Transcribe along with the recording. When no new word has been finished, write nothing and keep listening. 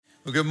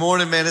Well, good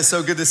morning, man. It's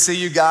so good to see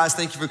you guys.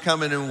 Thank you for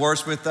coming and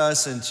worship with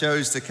us and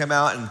chose to come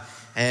out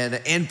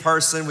and in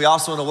person. We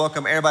also want to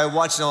welcome everybody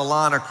watching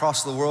online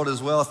across the world as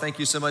well. Thank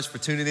you so much for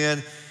tuning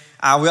in.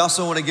 We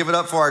also want to give it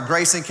up for our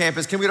Grayson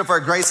campus. Can we give it up for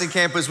our Grayson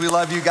campus? We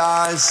love you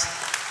guys.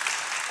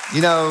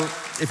 You know,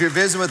 if you're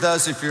visiting with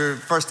us, if you're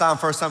first time,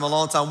 a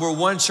long time, we're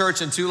one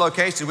church in two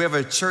locations. We have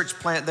a church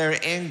plant there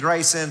in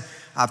Grayson.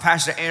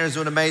 Pastor Aaron's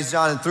doing an amazing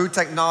job. And through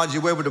technology,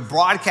 we're able to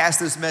broadcast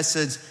this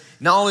message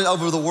not only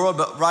over the world,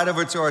 but right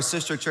over to our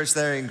sister church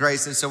there in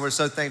Grayson. So we're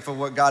so thankful for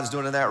what God is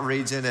doing in that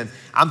region. And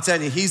I'm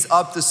telling you, he's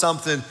up to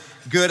something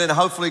good. And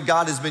hopefully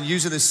God has been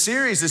using this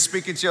series to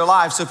speak into your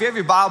life. So if you have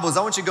your Bibles,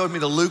 I want you to go with me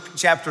to Luke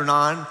chapter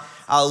 9.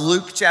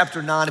 Luke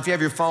chapter 9. If you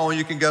have your phone,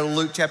 you can go to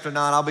Luke chapter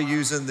 9. I'll be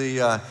using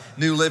the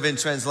New Living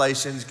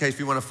Translation in case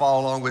you want to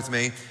follow along with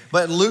me.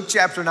 But in Luke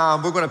chapter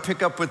 9, we're going to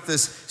pick up with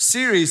this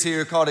series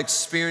here called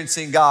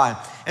Experiencing God.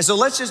 And so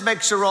let's just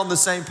make sure we're on the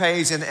same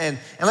page and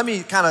let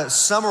me kind of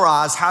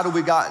summarize how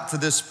we got to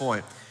this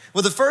point.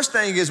 Well, the first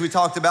thing is we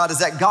talked about is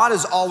that God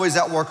is always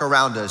at work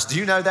around us. Do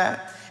you know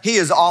that? He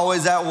is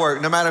always at work.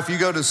 No matter if you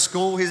go to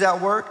school, he's at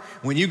work.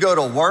 When you go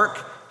to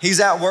work, he's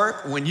at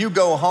work. When you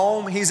go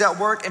home, he's at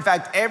work. In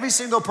fact, every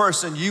single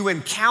person you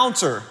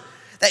encounter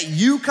that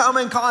you come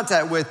in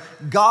contact with,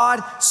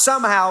 God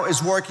somehow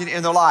is working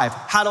in their life.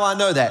 How do I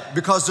know that?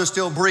 Because they're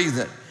still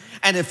breathing.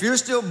 And if you're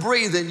still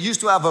breathing, you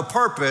still have a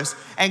purpose,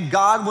 and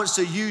God wants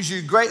to use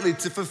you greatly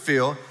to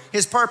fulfill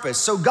his purpose.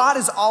 So God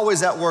is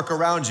always at work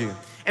around you.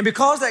 And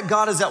because that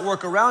God is at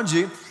work around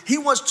you, he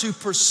wants to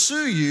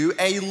pursue you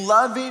a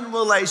loving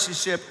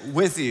relationship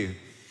with you.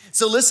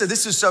 So listen,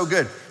 this is so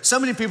good. So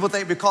many people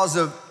think because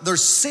of their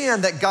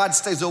sin that God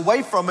stays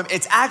away from them.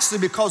 It's actually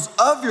because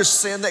of your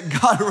sin that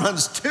God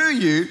runs to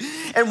you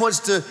and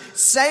wants to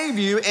save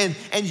you and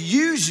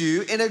use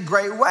you in a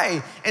great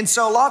way. And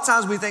so a lot of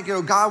times we think,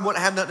 God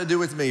wouldn't have nothing to do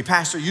with me.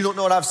 Pastor, you don't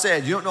know what I've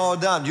said. You don't know what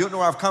I've done. You don't know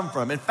where I've come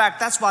from. In fact,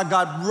 that's why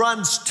God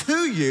runs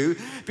to you,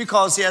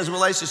 because he has a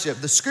relationship.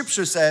 The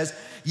scripture says,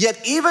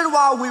 yet even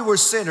while we were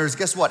sinners,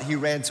 guess what? He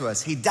ran to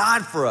us. He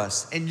died for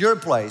us in your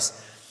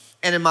place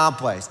and in my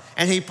place.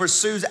 And he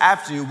pursues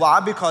after you. Why?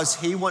 Because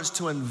he wants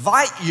to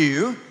invite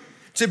you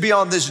to be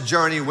on this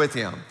journey with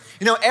him.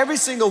 You know, every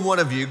single one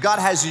of you, God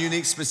has a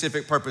unique,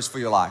 specific purpose for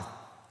your life.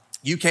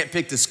 You can't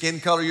pick the skin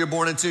color you're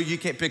born into. You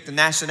can't pick the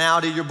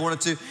nationality you're born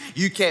into.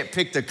 You can't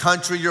pick the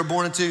country you're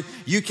born into.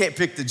 You can't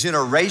pick the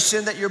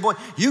generation that you're born.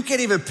 You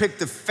can't even pick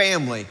the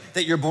family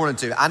that you're born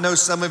into. I know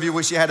some of you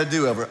wish you had a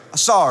do-over.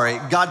 Sorry,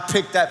 God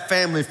picked that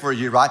family for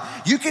you, right?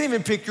 You can't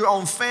even pick your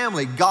own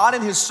family. God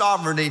in his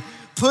sovereignty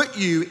put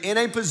you in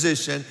a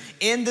position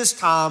in this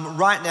time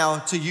right now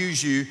to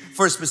use you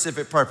for a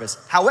specific purpose.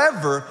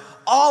 However,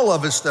 all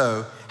of us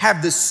though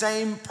have the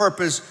same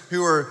purpose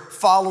who are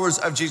followers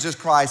of Jesus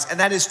Christ, and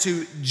that is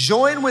to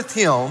join with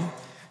him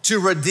to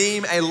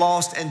redeem a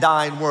lost and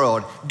dying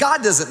world.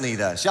 God doesn't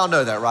need us. Y'all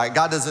know that, right?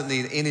 God doesn't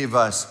need any of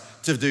us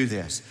to do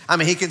this. I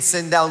mean, he can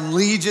send down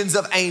legions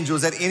of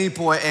angels at any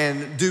point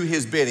and do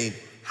his bidding.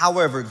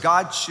 However,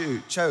 God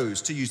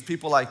chose to use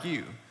people like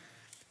you,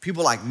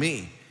 people like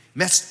me,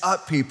 messed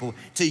up people,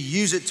 to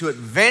use it to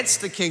advance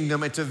the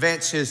kingdom and to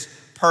advance his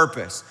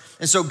purpose.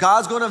 And so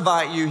God's going to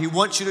invite you. He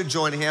wants you to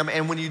join him.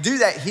 And when you do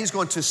that, he's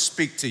going to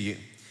speak to you.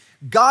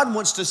 God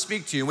wants to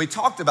speak to you. And we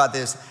talked about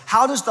this.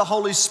 How does the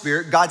Holy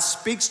Spirit, God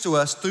speaks to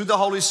us through the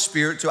Holy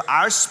Spirit to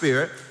our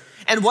spirit.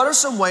 And what are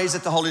some ways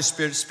that the Holy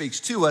Spirit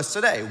speaks to us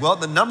today? Well,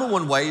 the number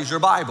one way is your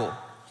Bible.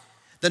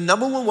 The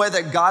number one way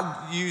that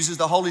God uses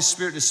the Holy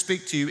Spirit to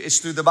speak to you is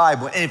through the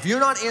Bible. And if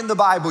you're not in the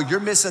Bible, you're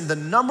missing the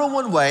number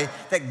one way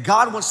that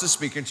God wants to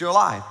speak into your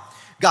life.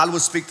 God will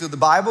speak through the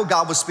Bible.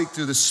 God will speak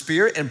through the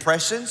Spirit,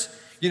 impressions.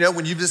 You know,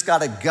 when you've just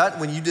got a gut,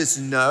 when you just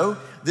know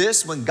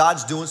this, when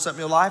God's doing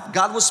something in your life,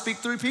 God will speak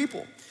through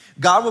people.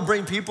 God will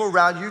bring people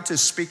around you to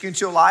speak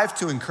into your life,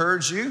 to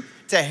encourage you,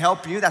 to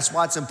help you. That's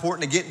why it's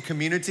important to get in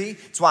community.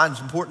 It's why it's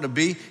important to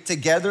be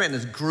together in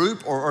a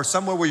group or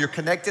somewhere where you're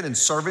connected and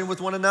serving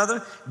with one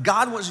another.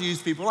 God wants to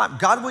use people like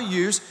God will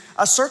use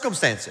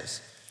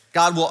circumstances.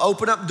 God will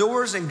open up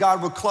doors and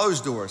God will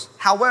close doors.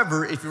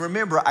 However, if you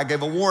remember, I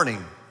gave a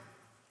warning.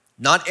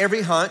 Not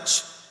every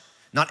hunch,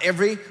 not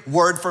every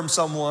word from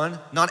someone,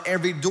 not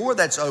every door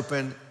that's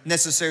open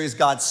necessarily is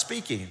God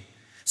speaking.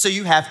 So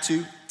you have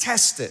to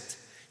test it.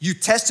 You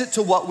test it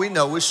to what we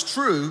know is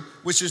true,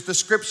 which is the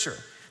scripture.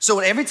 So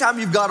every time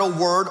you've got a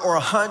word or a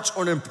hunch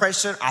or an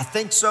impression, I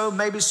think so,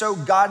 maybe so,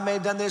 God may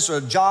have done this, or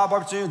a job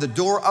opportunity, the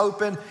door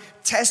open,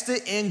 test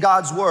it in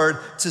God's word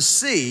to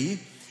see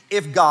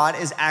if God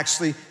is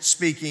actually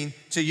speaking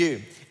to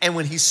you. And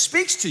when he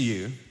speaks to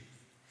you,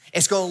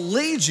 it's going to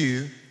lead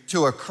you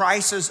to a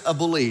crisis of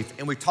belief.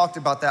 And we talked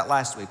about that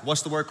last week.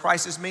 What's the word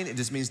crisis mean? It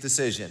just means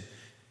decision.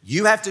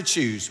 You have to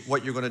choose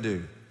what you're going to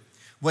do.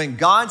 When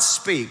God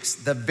speaks,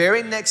 the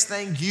very next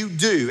thing you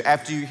do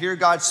after you hear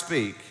God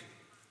speak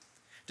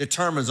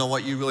determines on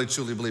what you really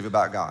truly believe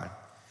about God.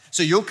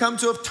 So you'll come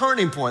to a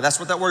turning point. That's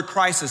what that word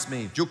crisis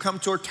means. You'll come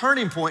to a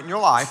turning point in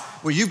your life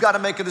where you've got to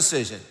make a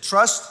decision.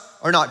 Trust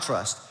or not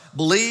trust.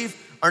 Believe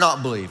or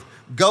not believe.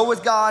 go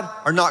with God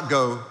or not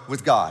go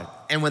with God.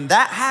 And when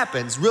that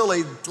happens,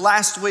 really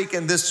last week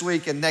and this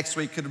week and next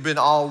week could have been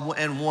all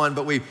in one,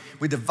 but we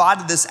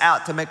divided this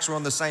out to make sure we're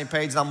on the same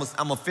page. And I'm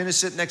gonna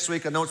finish it next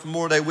week. I know it's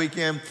Memorial Day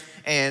weekend,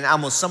 and I'm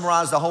gonna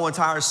summarize the whole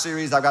entire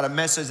series. I've got a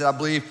message that I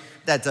believe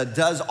that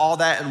does all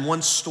that in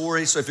one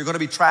story. So if you're gonna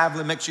be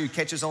traveling, make sure you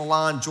catch us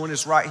online. Join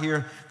us right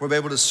here. We'll be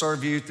able to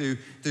serve you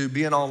through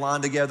being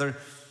online together.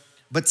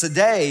 But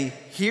today,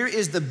 here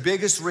is the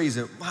biggest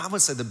reason, I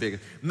would say the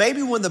biggest,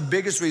 maybe one of the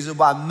biggest reasons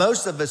why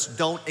most of us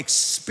don't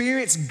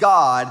experience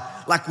God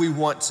like we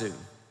want to.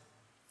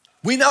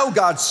 We know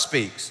God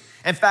speaks.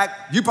 In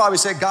fact, you probably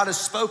said God has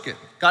spoken.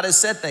 God has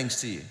said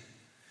things to you.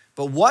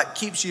 But what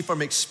keeps you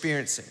from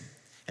experiencing?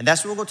 And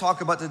that's what we're gonna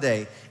talk about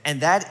today.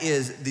 And that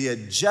is the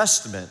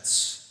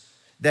adjustments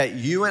that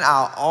you and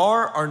I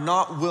are or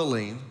not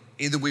willing,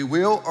 either we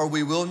will or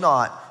we will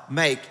not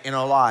make in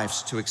our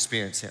lives to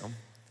experience Him.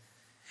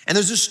 And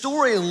there's a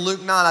story in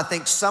Luke 9, I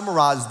think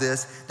summarizes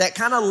this, that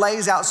kind of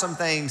lays out some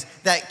things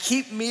that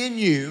keep me and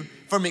you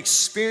from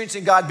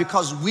experiencing God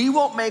because we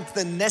won't make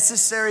the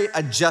necessary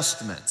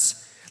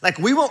adjustments. Like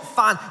we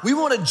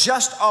won't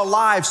adjust our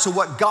lives to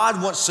what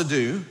God wants to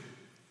do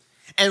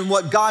and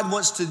what God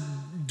wants to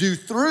do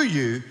through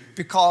you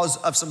because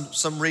of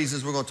some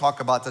reasons we're gonna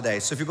talk about today.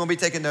 So if you're gonna be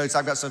taking notes,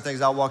 I've got some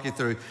things I'll walk you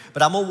through.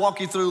 But I'm gonna walk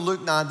you through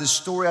Luke 9. This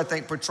story, I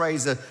think,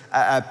 portrays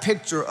a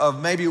picture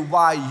of maybe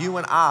why you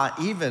and I,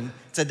 even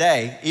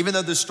today, even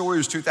though this story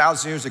was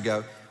 2,000 years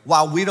ago,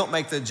 why we don't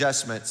make the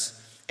adjustments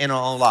in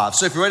our own lives.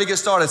 So if you're ready to get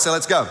started, so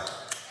let's go.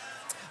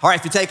 All right,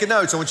 if you're taking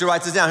notes, I want you to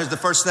write this down. Here's the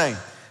first thing.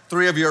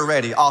 3 of you are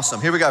ready. Awesome.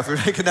 Here we go. If you're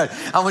taking notes,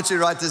 I want you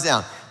to write this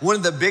down. One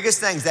of the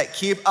biggest things that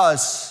keep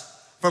us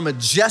from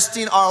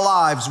adjusting our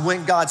lives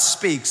when God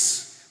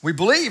speaks, we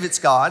believe it's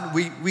God,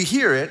 we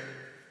hear it,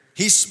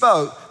 He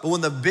spoke, but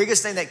one of the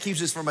biggest thing that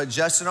keeps us from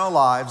adjusting our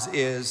lives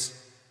is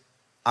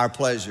our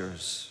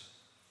pleasures.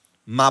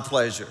 My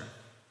pleasure,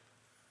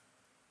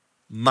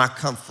 my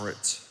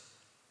comfort,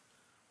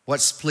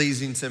 what's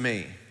pleasing to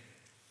me.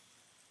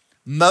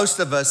 Most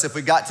of us, if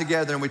we got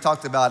together and we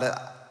talked about it,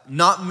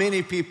 not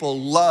many people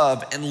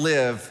love and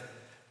live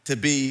to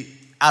be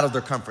out of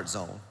their comfort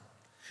zone.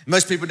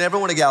 Most people never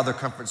want to get out of their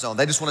comfort zone.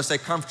 They just want to stay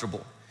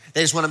comfortable.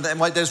 They just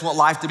want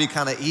life to be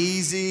kind of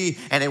easy,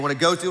 and they want to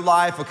go through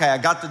life. Okay, I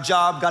got the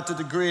job, got the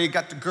degree,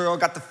 got the girl,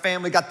 got the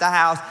family, got the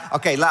house.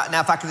 Okay, now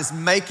if I can just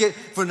make it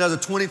for another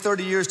 20,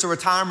 30 years to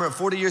retirement, or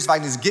 40 years, if I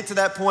can just get to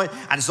that point,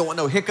 I just don't want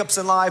no hiccups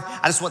in life.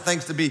 I just want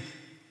things to be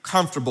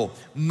comfortable.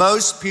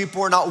 Most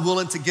people are not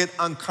willing to get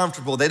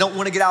uncomfortable. They don't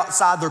want to get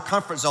outside their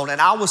comfort zone.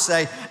 And I will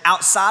say,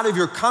 outside of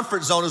your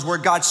comfort zone is where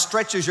God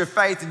stretches your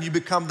faith and you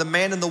become the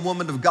man and the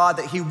woman of God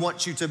that He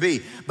wants you to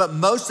be. But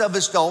most of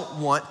us don't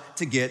want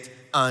to get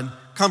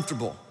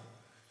uncomfortable.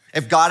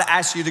 If God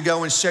asks you to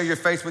go and share your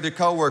faith with your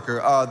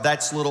coworker,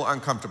 that's a little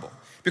uncomfortable.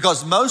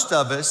 Because most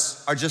of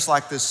us are just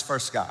like this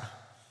first guy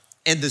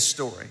in this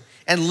story.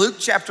 And Luke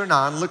chapter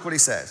 9, look what he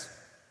says.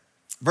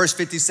 Verse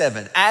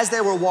 57, as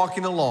they were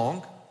walking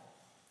along,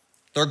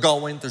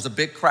 there's a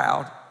big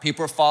crowd.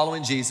 People are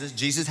following Jesus.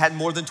 Jesus had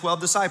more than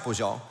 12 disciples,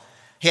 y'all.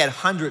 He had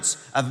hundreds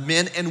of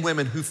men and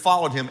women who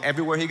followed Him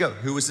everywhere He goes.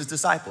 Who was His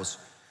disciples?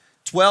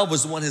 12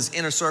 was the one, His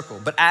inner circle.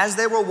 But as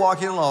they were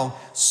walking along,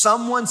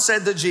 someone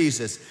said to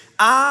Jesus,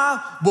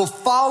 I will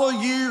follow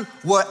you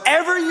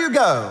wherever you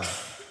go.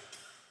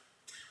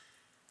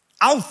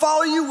 I will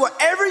follow you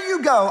wherever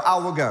you go, I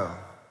will go.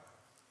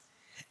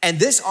 And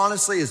this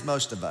honestly is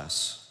most of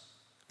us.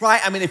 Right?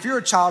 I mean, if you're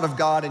a child of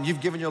God and you've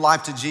given your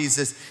life to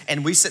Jesus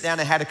and we sit down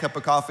and had a cup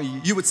of coffee,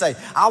 you would say,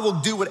 I will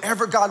do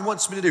whatever God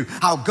wants me to do.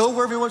 I'll go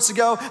wherever He wants to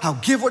go. I'll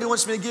give what He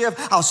wants me to give.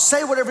 I'll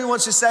say whatever He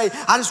wants to say.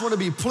 I just want to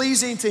be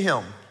pleasing to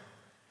Him.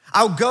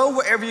 I'll go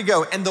wherever you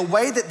go. And the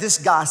way that this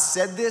guy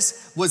said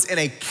this was in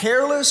a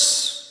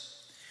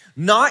careless,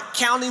 not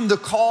counting the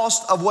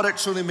cost of what it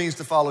truly means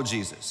to follow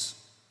Jesus.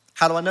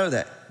 How do I know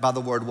that? By the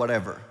word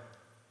whatever.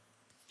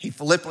 He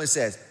flippantly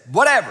says,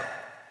 whatever.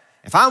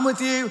 If I'm with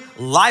you,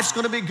 life's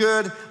gonna be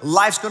good.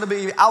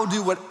 I'll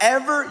do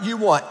whatever you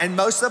want. And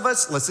most of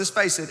us, let's just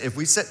face it, if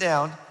we sit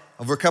down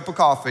over a cup of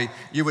coffee,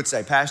 you would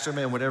say, Pastor,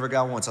 man, whatever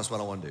God wants, that's what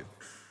I wanna do.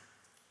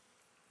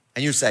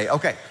 And you say,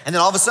 okay. And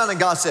then all of a sudden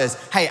God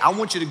says, hey, I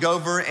want you to go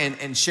over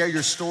and share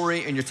your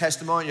story and your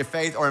testimony, your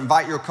faith, or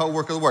invite your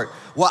coworker to work.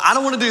 Well, I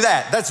don't wanna do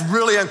that. That's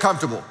really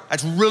uncomfortable.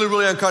 That's really,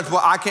 really uncomfortable.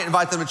 I can't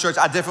invite them to church.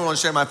 I definitely wanna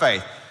share my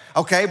faith.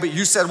 Okay, but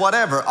you said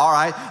whatever. All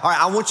right,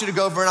 I want you to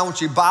go over and I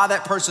want you to buy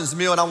that person's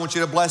meal and I want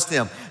you to bless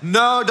them.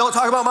 No, don't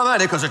talk about my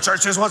money because the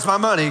church just wants my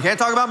money. You can't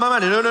talk about my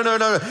money.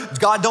 No.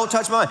 God, don't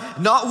touch my money.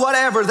 Not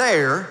whatever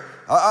there.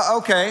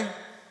 Okay.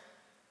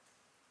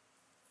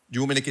 Do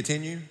you want me to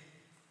continue?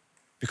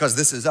 Because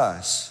this is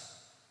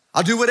us.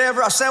 I'll do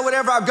whatever, I'll say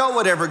whatever, I'll go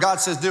whatever. God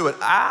says do it.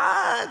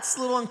 It's a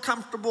little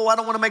uncomfortable. I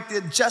don't want to make the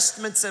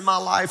adjustments in my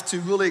life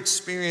to really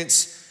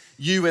experience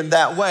you in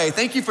that way.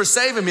 Thank you for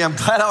saving me. I'm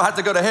glad I don't have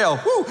to go to hell.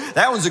 Whew,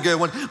 that one's a good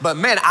one. But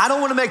man, I don't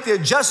want to make the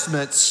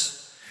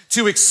adjustments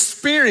to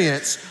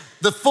experience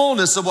the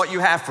fullness of what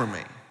you have for me.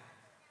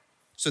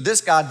 So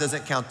this God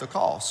doesn't count the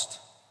cost.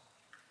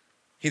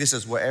 He just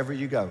says, wherever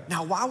you go.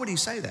 Now, why would he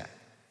say that?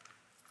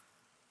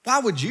 Why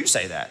would you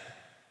say that?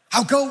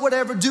 I'll go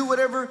whatever, do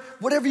whatever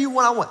you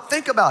want, I want.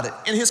 Think about it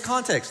in his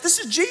context. This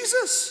is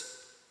Jesus.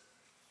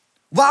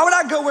 Why would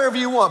I go wherever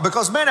you want?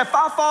 Because, man, if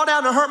I fall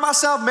down and hurt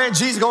myself, man,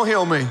 Jesus gonna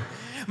heal me.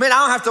 Man, I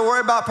don't have to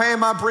worry about paying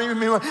my premium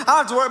anymore. I don't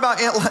have to worry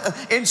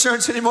about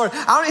insurance anymore.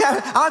 I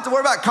don't have to worry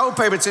about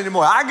co-payments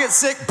anymore. I get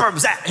sick, boom,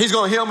 zap, he's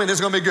gonna heal me and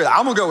it's gonna be good.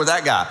 I'm gonna go with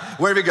that guy,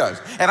 wherever he goes.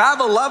 If I have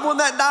a loved one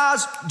that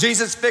dies,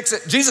 Jesus fix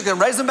it. Jesus can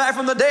raise them back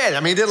from the dead.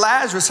 I mean, he did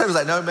Lazarus. He was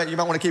like, no, man, you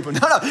might wanna keep him.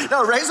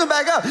 No, raise them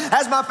back up.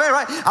 That's my favorite,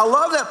 right? I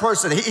love that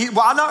person.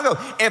 Why not go?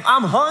 If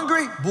I'm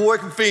hungry, boy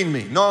can feed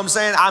me. Know what I'm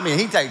saying? I mean,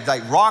 he take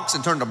like rocks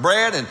and turn to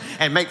bread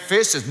and make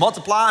fish just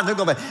multiply. And they're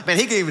gonna be, man,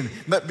 he can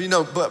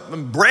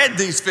even, bread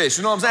these fish.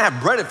 You know what I'm saying? I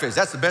have breaded fish.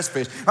 That's the best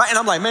fish, right? And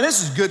I'm like, man,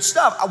 this is good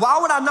stuff. Why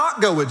would I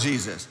not go with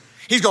Jesus?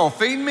 He's gonna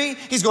feed me.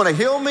 He's gonna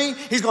heal me.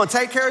 He's gonna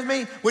take care of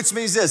me, which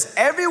means this: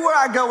 everywhere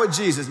I go with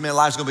Jesus, man,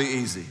 life's gonna be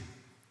easy.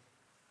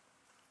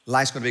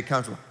 Life's gonna be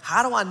comfortable.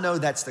 How do I know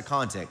that's the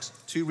context?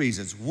 Two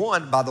reasons.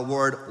 One, by the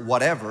word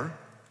whatever,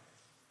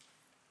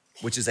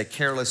 which is a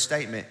careless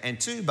statement, and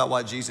two, by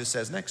what Jesus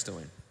says next to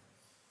him.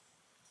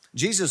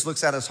 Jesus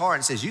looks at his heart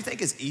and says, you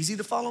think it's easy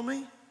to follow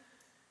me?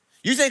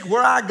 You think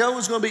where I go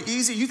is gonna be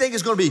easy? You think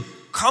it's gonna be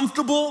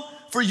comfortable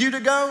for you to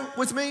go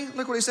with me?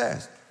 Look what he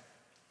says.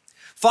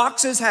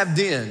 Foxes have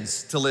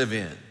dens to live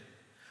in.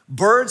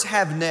 Birds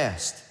have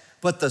nests,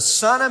 but the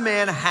Son of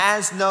Man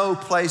has no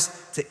place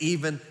to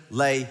even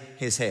lay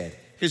his head.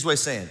 Here's what he's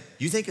saying.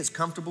 You think it's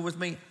comfortable with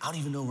me? I don't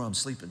even know where I'm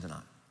sleeping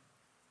tonight.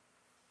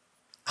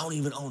 I don't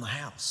even own a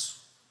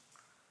house.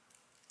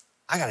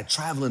 I got a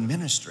traveling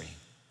ministry.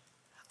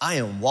 I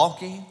am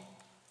walking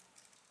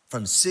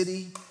from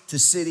city to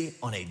city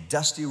on a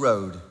dusty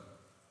road,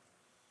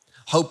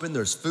 hoping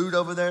there's food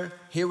over there.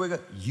 Here we go.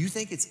 You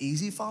think it's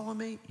easy following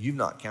me? You've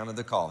not counted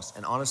the cost.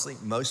 And honestly,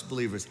 most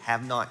believers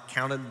have not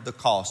counted the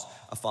cost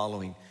of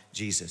following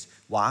Jesus.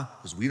 Why?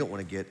 Because we don't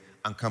want to get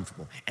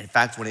uncomfortable. In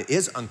fact, when it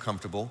is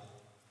uncomfortable,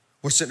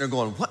 we're sitting there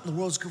going,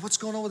 what's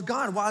going on with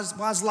God? Why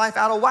is life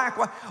out of whack?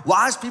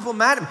 Why is people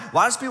mad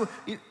at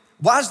me?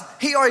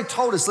 He already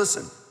told us,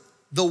 listen,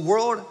 the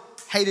world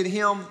hated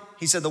him.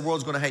 He said the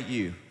world's gonna hate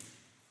you.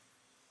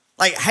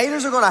 Like,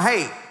 haters are gonna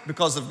hate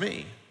because of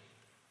me.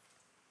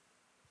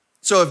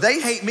 So if they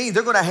hate me,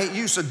 they're gonna hate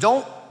you. So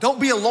don't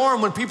be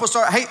alarmed when people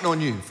start hating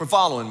on you for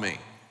following me.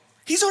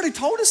 He's already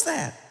told us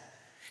that.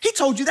 He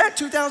told you that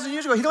 2,000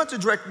 years ago. He don't have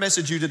to direct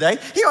message you today.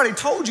 He already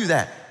told you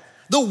that.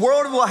 The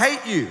world will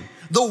hate you.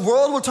 The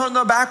world will turn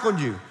their back on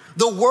you.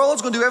 The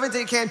world's gonna do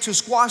everything it can to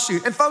squash you.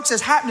 And folks,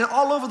 it's happening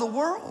all over the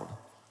world.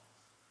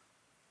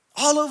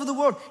 All over the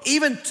world,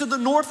 even to the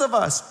north of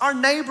us, our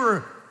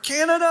neighbor,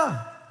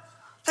 Canada.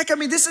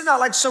 This is not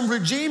like some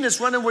regime that's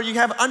running where you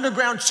have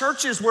underground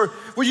churches where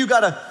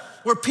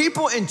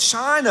people in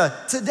China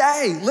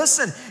today,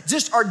 listen,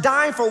 just are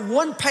dying for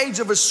one page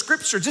of a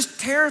scripture. Just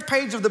tear a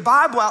page of the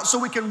Bible out so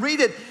we can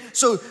read it,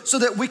 so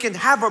that we can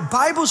have a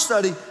Bible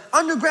study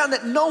underground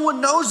that no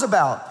one knows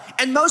about.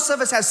 And most of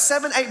us have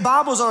 7, 8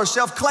 Bibles on our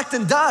shelf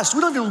collecting dust.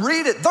 We don't even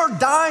read it. They're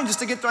dying just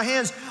to get their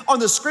hands on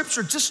the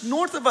scripture. Just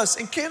north of us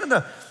in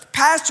Canada,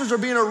 pastors are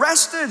being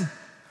arrested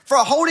for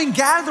holding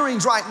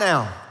gatherings right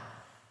now.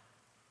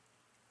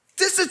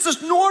 This is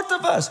just north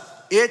of us.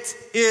 It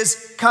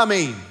is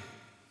coming.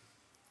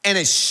 And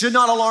it should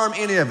not alarm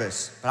any of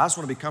us. But I just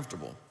want to be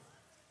comfortable.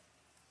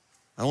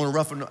 I don't want to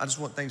roughen, I just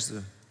want things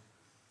to,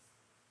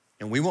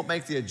 and we won't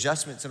make the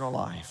adjustments in our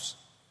lives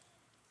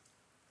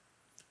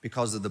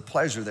because of the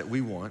pleasure that we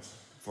want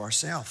for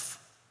ourselves.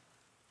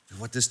 We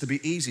want this to be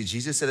easy.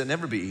 Jesus said it'd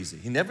never be easy.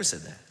 He never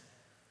said that.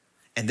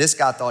 And this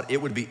guy thought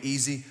it would be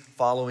easy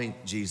following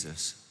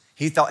Jesus.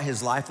 He thought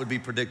his life would be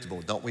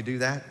predictable. Don't we do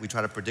that? We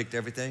try to predict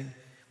everything.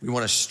 We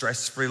want a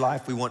stress-free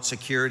life. We want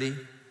security,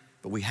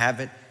 but we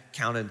haven't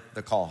counted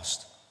the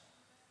cost.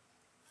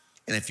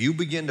 And if you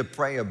begin to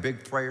pray a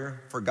big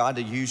prayer for God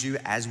to use you,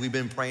 as we've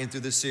been praying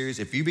through this series,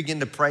 if you begin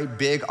to pray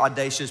big,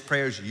 audacious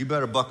prayers, you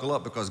better buckle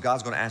up because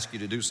God's gonna ask you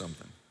to do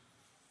something.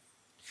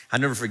 I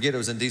never forget, it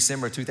was in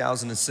December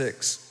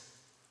 2006.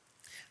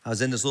 I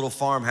was in this little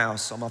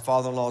farmhouse on my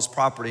father-in-law's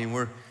property,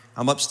 and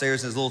I'm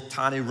upstairs in this little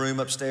tiny room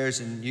upstairs,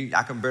 and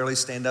I can barely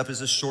stand up.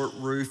 It's a short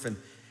roof, and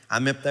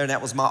I'm up there, and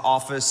that was my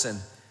office, and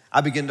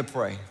I began to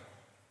pray.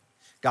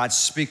 God,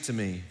 speak to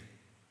me.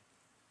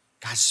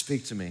 God,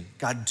 speak to me.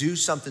 God, do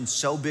something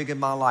so big in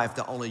my life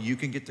that only you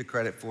can get the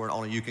credit for it,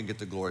 only you can get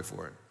the glory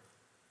for it.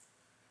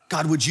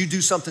 God, would you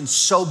do something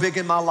so big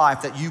in my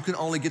life that you can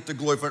only get the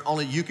glory for it,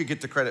 only you could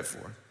get the credit for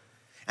it?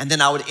 And then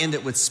I would end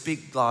it with,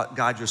 speak,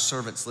 God, your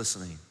servant's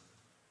listening.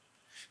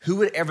 Who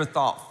would ever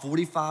thought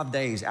 45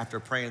 days after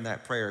praying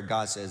that prayer,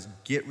 God says,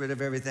 get rid of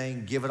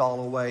everything, give it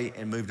all away,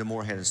 and move to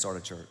Moorhead and start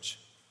a church?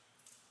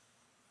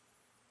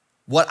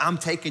 What I'm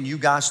taking you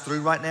guys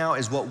through right now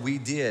is what we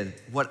did,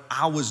 what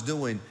I was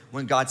doing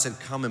when God said,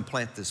 come and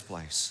plant this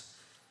place.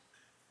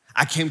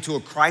 I came to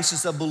a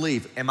crisis of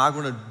belief. Am I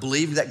gonna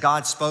believe that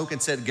God spoke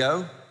and said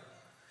go?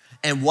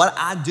 And what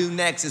I do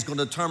next is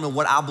gonna determine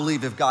what I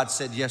believe if God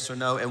said yes or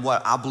no and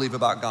what I believe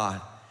about God.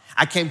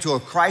 I came to a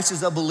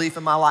crisis of belief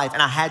in my life,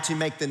 and I had to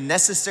make the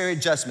necessary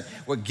adjustment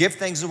where give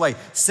things away,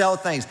 sell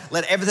things,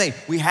 let everything.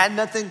 We had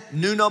nothing,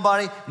 knew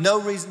nobody, no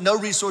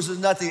resources,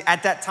 nothing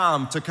at that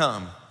time to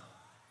come.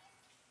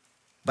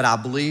 But I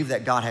believe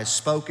that God has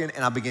spoken,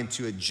 and I began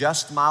to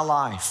adjust my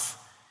life,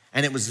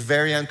 and it was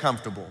very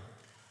uncomfortable.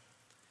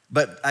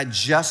 But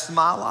adjust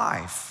my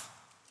life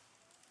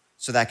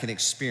so that I can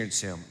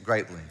experience him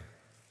greatly.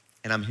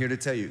 And I'm here to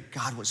tell you,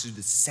 God wants to do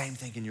the same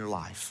thing in your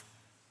life.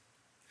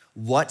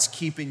 What's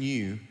keeping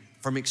you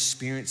from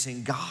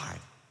experiencing God?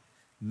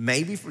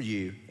 Maybe for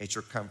you, it's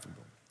you're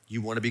comfortable.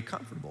 You want to be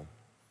comfortable,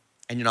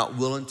 and you're not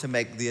willing to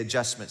make the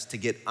adjustments to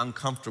get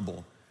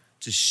uncomfortable,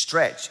 to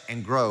stretch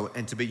and grow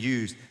and to be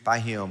used by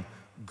him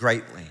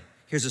greatly.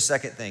 Here's the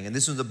second thing, and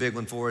this one's a big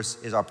one for us,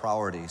 is our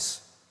priorities.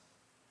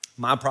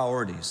 My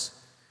priorities,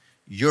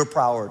 your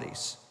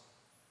priorities.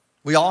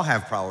 We all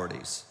have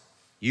priorities.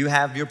 You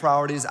have your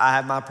priorities, I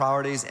have my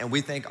priorities, and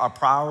we think our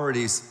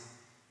priorities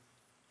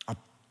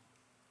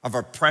of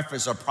our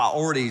preference, our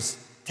priorities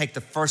take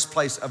the first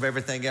place of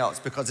everything else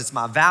because it's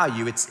my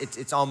value,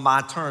 it's on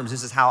my terms.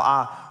 This is how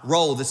I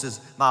roll, this is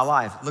my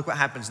life. Look what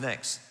happens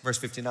next, verse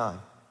 59.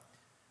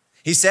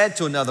 He said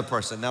to another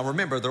person, now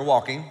remember, they're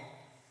walking.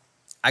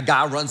 A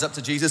guy runs up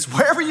to Jesus,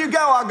 wherever you go,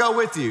 I'll go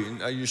with you.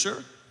 Are you sure?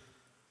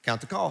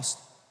 Count the cost.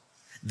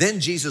 Then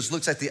Jesus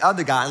looks at the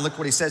other guy and look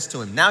what he says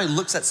to him. Now he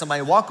looks at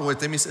somebody walking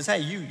with him. He says, hey,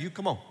 you,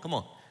 come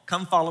on.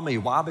 Come follow me.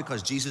 Why?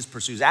 Because Jesus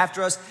pursues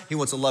after us. He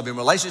wants a loving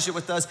relationship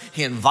with us.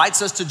 He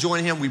invites us to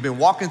join him. We've been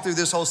walking through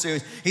this whole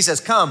series. He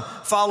says, come,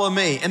 follow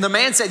me. And the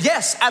man said,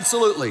 yes,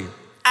 absolutely.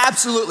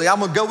 Absolutely. I'm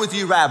gonna go with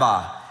you,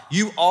 Rabbi.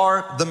 You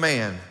are the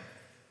man.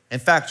 In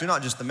fact, you're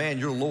not just the man,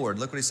 you're Lord.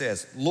 Look what he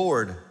says,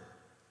 Lord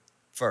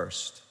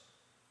first.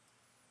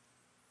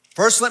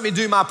 First, let me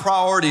do my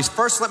priorities.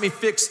 First, let me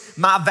fix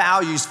my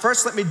values.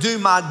 First, let me do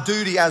my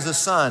duty as a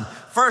son.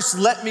 First,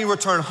 let me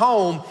return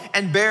home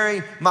and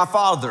bury my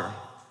father.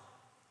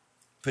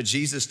 But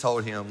Jesus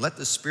told him, let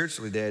the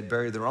spiritually dead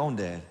bury their own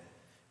dead.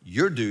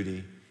 Your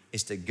duty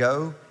is to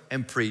go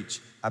and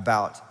preach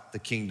about the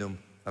kingdom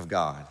of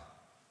God.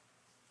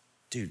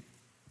 Dude,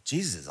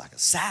 Jesus is like a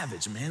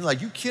savage, man.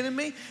 Like, you kidding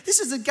me? This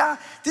is a guy,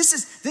 this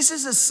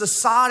is a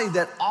society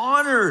that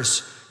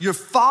honors your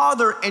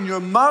father and your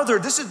mother.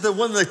 This is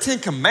one of the 10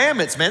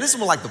 commandments, man. This is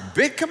one like the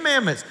big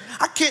commandments.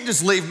 I can't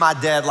just leave my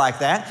dad like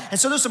that. And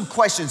so there's some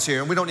questions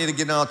here, and we don't need to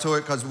get into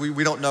it because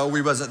we don't know,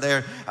 we wasn't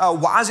there.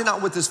 Why is he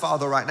not with his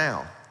father right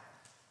now?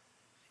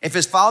 If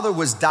his father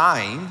was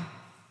dying,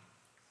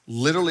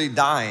 literally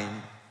dying,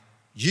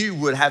 you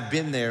would have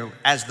been there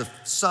as the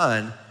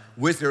son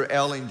with your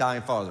ailing,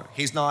 dying father.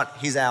 He's not,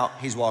 he's out,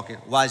 he's walking.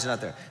 Why is he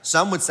not there?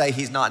 Some would say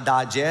he's not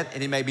died yet,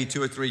 and he may be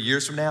 2 or 3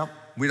 years from now.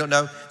 We don't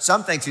know.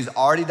 Some think he's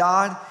already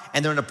died,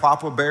 and they're in a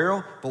proper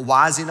burial, but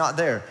why is he not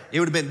there? It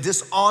would have been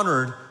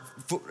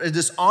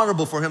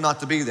dishonorable for him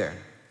not to be there.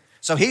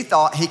 So he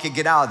thought he could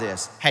get out of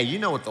this. Hey, you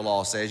know what the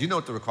law says. You know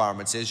what the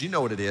requirements is. You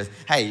know what it is.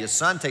 Hey, his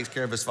son takes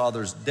care of his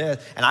father's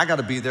death, and I got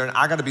to be there, and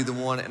I got to be the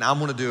one, and I'm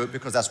going to do it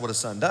because that's what a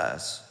son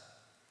does.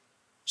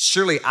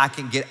 Surely I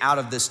can get out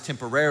of this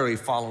temporarily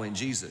following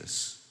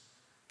Jesus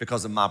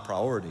because of my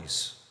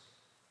priorities.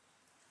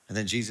 And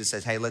then Jesus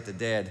says, hey, let the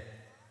dead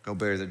go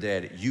bury their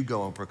dead. You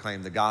go and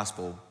proclaim the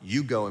gospel.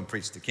 You go and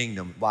preach the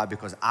kingdom. Why?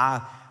 Because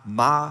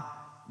my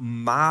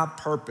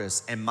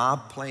purpose and my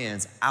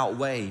plans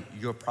outweigh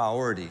your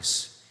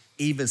priorities,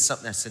 even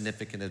something that's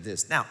significant of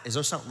this. Now, is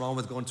there something wrong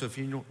with going to a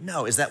funeral?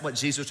 No. Is that what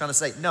Jesus was trying to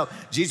say? No.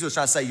 Jesus was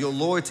trying to say your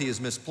loyalty is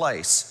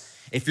misplaced.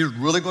 If you're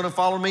really going to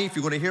follow me, if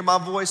you're going to hear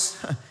my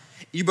voice,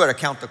 you better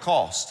count the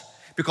cost.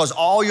 Because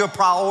all your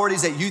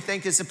priorities that you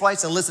think is in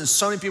place, and listen,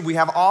 so many people, we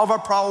have all of our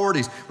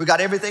priorities. We got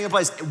everything in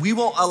place. We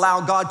won't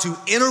allow God to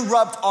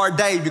interrupt our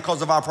day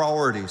because of our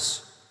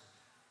priorities.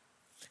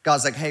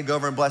 God's like, hey, go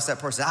over and bless that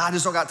person. I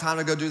just don't got time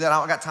to go do that. I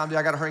don't got time to do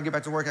that. I got to hurry and get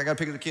back to work. I got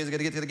to pick up the kids. I got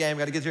to get to the game. I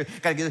got to get here.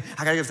 I got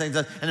to get things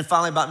done. And then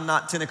finally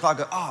about 10 o'clock,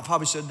 I go, I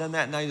probably should have done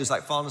that. And now you're just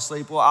like falling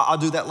asleep. Well, I'll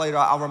do that later.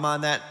 I'll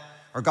remind that.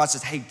 Or God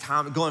says, hey,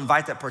 time, go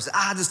invite that person.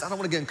 I don't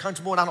want to get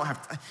uncomfortable, and I don't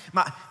have,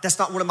 that's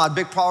not one of my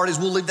big priorities.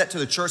 We'll leave that to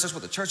the church. That's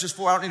what the church is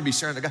for. I don't need to be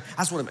sharing the God.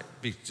 I just want to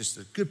be just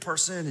a good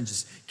person and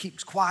just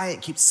keep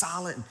quiet, keep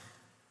silent.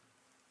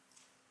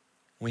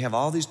 We have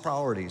all these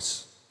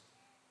priorities,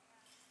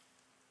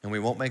 and we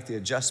won't make the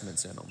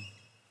adjustments in them,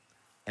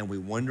 and we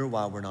wonder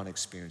why we're not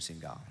experiencing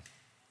God.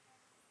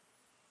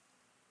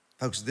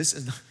 Folks, this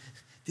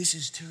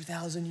is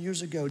 2,000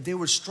 years ago. They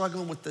were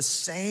struggling with the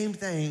same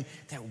thing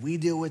that we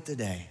deal with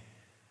today.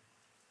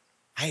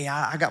 Hey,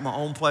 I got my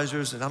own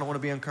pleasures and I don't want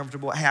to be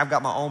uncomfortable. Hey, I've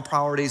got my own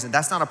priorities, and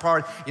that's not a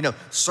priority. You know,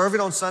 serving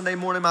on Sunday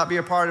morning might be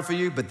a priority for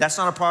you, but that's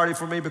not a priority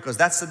for me because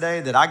that's the day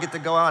that I get to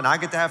go out and I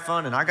get to have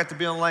fun and I get to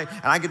be on late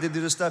and I get to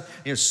do this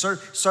stuff. You know,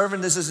 serving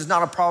this is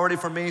not a priority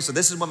for me, so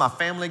this is when my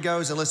family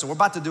goes. And listen, we're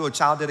about to do a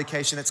child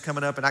dedication that's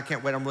coming up, and I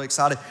can't wait. I'm really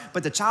excited.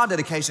 But the child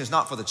dedication is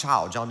not for the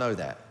child. Y'all know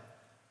that.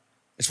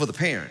 It's for the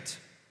parent.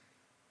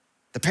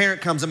 The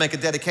parent comes and make a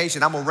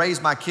dedication. I'm gonna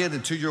raise my kid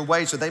into your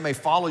way so they may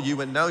follow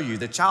you and know you.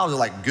 The child is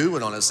like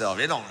gooing on itself.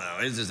 It don't know.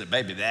 It's just a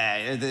baby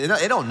dad.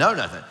 It don't know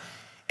nothing.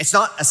 It's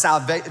not a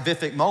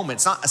salvific moment.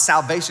 It's not a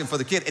salvation for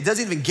the kid. It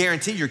doesn't even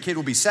guarantee your kid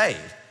will be saved.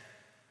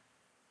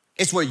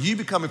 It's where you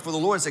become for the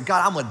Lord and say,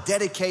 God, I'm gonna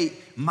dedicate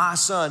my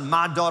son,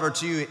 my daughter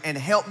to you and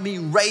help me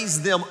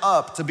raise them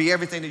up to be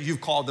everything that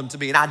you've called them to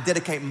be. And I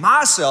dedicate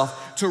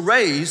myself to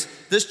raise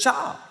this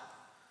child.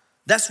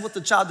 That's what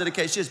the child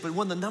dedication is. But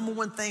one of the number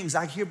one things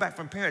I hear back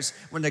from parents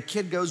when their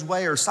kid goes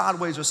away or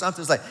sideways or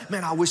something is like,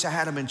 man, I wish I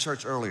had them in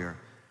church earlier.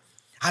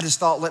 I just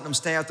thought letting them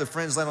stay out with their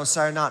friends late on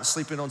Saturday night,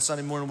 sleeping on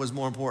Sunday morning was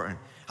more important.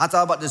 I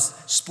thought about this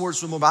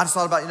sports room, but I just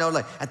thought about,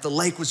 like at the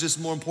lake was just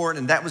more important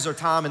and that was their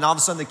time. And all of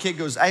a sudden the kid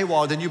goes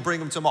AWOL, then you bring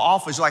them to my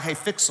office, you're like, hey,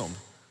 fix them.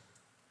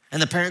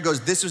 And the parent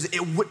goes,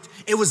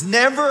 it was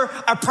never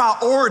a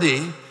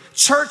priority.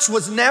 Church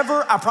was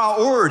never a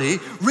priority.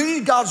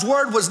 Reading God's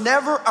word was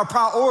never a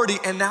priority.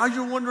 And now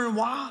you're wondering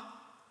why?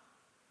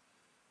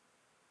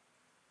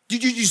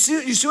 You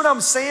see what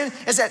I'm saying?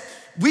 Is that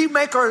we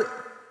make our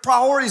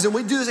priorities and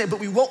we do this, but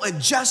we won't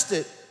adjust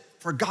it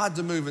for God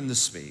to move and to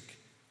speak.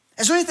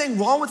 Is there anything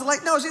wrong with the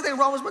lake? No, is there anything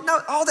wrong with it? No,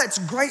 all that's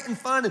great and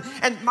fun.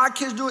 And my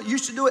kids do it, you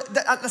should do it.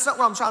 That's not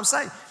what I'm trying to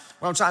say.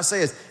 What I'm trying to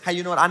say is, hey,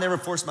 you know what? I never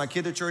forced my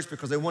kid to church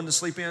because they wanted to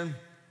sleep in. And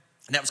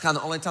that was kind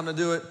of the only time to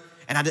do it.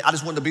 And I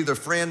just wanted to be their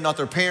friend, not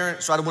their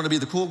parent. So I didn't want to be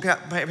the cool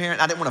parent.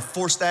 I didn't want to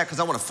force that because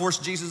I want to force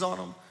Jesus on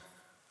them.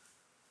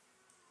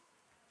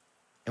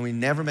 And we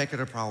never make it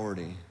a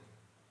priority.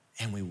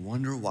 And we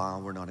wonder why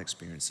we're not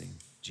experiencing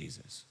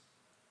Jesus.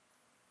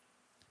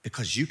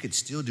 Because you could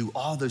still do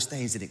all those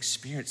things and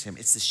experience him.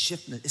 It's the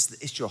shift,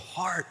 it's your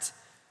heart.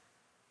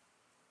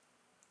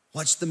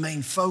 What's the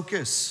main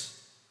focus?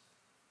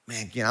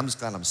 Man, again, I'm just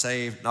glad I'm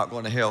saved, not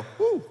going to hell.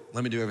 Woo,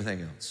 let me do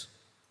everything else.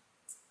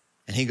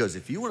 And he goes,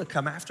 if you want to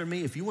come after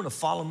me, if you want to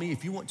follow me,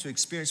 if you want to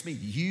experience me,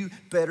 you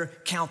better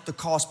count the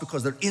cost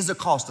because there is a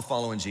cost to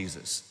following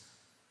Jesus.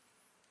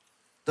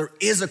 There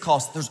is a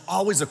cost. There's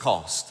always a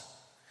cost.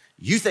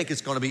 You think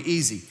it's going to be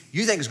easy.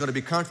 You think it's going to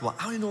be comfortable.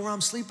 I don't even know where I'm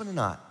sleeping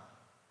tonight.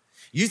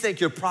 You think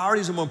your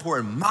priorities are more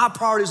important. My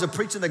priorities of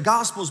preaching the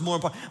gospel is more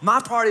important.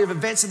 My priority of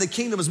advancing the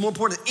kingdom is more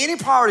important than any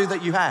priority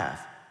that you have.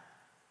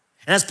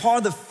 And as part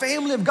of the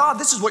family of God,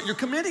 this is what you're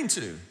committing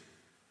to.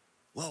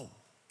 Whoa,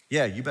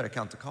 yeah, you better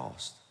count the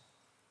cost.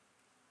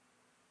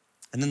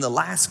 And then the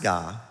last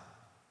guy,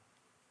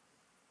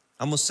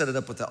 I'm gonna set it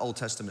up with the Old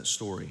Testament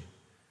story.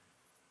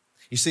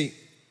 You see,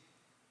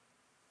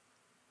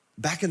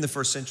 back in the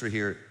first century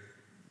here,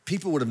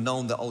 people would have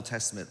known the Old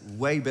Testament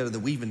way better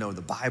than we even know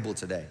the Bible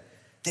today.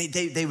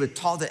 They were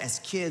taught it as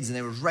kids and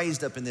they were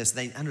raised up in this.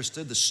 They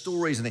understood the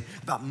stories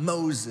about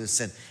Moses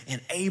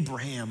and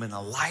Abraham and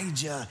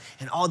Elijah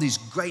and all these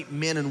great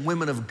men and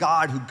women of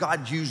God who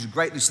God used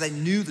greatly. So they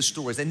knew the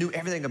stories. They knew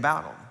everything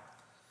about them.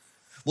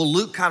 Well,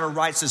 Luke kind of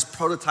writes this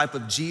prototype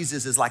of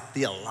Jesus as like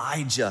the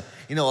Elijah.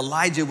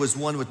 Elijah was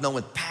one known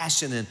with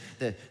passion and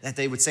that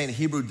they would say in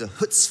Hebrew, the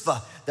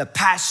chutzpah, the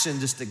passion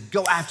just to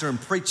go after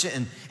and preach it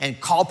and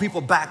call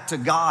people back to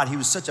God. He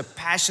was such a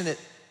passionate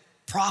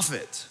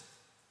prophet.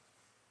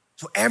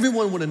 So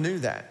everyone would have knew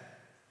that.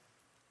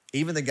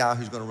 Even the guy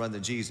who's going to run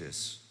to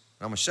Jesus.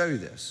 And I'm going to show you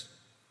this.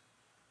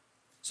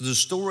 So there's a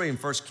story in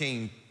 1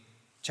 Kings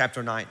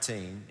chapter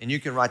 19, and you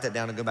can write that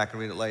down and go back and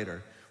read it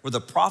later, where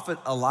the prophet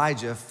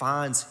Elijah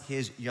finds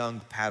his young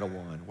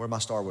Padawan. Where are my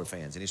Star Wars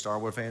fans? Any Star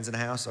Wars fans in the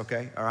house?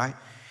 Okay, all right.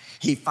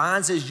 He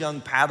finds his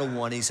young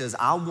Padawan. He says,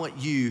 I want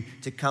you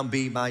to come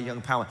be my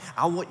young Padawan.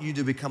 I want you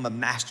to become a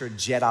master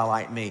Jedi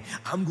like me.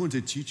 I'm going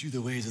to teach you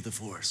the ways of the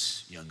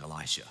Force, young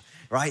Elisha.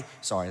 Right?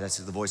 Sorry, that's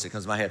the voice that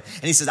comes to my head.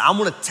 And he says, I'm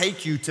gonna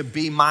take you to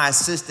be my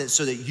assistant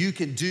so that you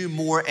can do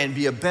more and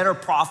be a better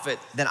prophet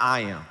than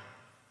I am.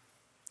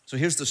 So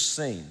here's the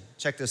scene.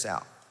 Check this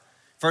out.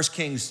 1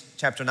 Kings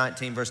chapter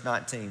 19, verse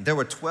 19. There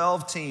were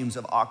 12 teams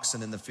of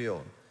oxen in the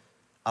field.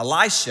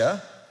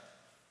 Elisha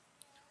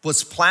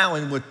was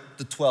plowing with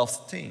the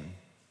 12th team.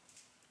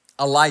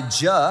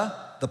 Elijah,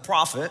 the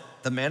prophet,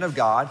 the man of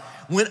God,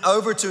 went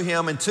over to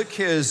him and took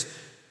his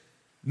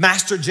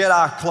master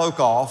Jedi cloak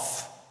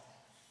off.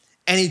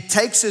 And he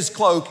takes his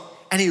cloak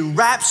and he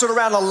wraps it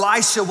around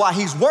Elisha while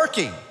he's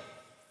working.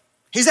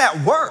 He's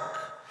at work.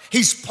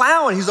 He's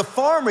plowing. He's a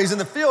farmer. He's in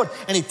the field.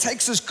 And he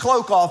takes his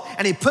cloak off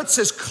and he puts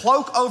his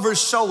cloak over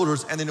his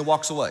shoulders and then he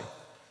walks away.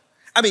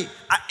 I mean,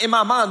 in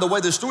my mind, the way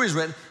the story is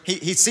written,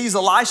 he sees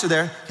Elisha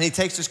there and he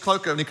takes his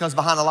cloak and he comes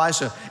behind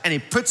Elisha and he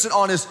puts it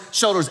on his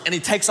shoulders and he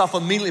takes off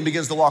immediately and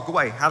begins to walk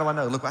away. How do I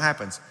know? Look what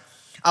happens.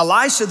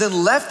 Elisha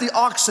then left the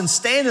oxen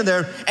standing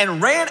there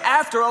and ran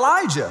after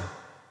Elijah.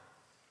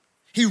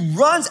 He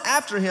runs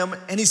after him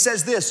and he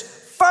says this,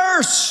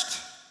 first,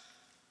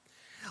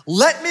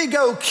 let me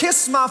go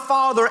kiss my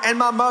father and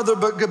my mother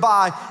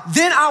goodbye,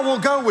 then I will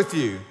go with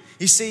you.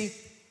 You see,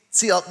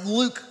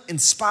 Luke,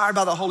 inspired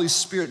by the Holy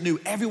Spirit, knew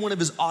every one of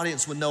his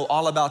audience would know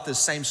all about this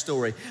same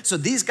story. So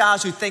these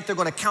guys who think they're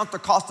gonna count the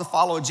cost to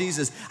follow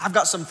Jesus, I've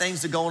got some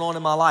things that are going on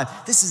in my life.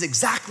 This is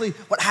exactly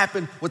what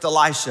happened with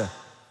Elisha.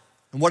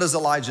 And what does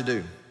Elijah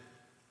do?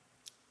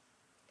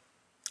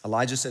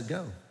 Elijah said,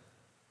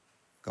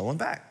 go on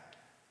back.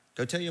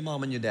 Go tell your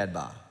mom and your dad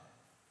bye.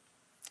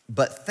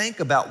 But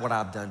think about what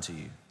I've done to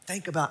you.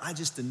 Think about, I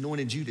just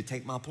anointed you to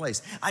take my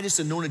place. I just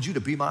anointed you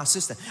to be my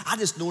assistant. I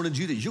just anointed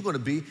you that you're going to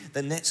be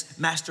the next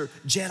master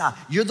Jedi.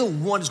 You're the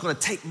one who's going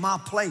to take my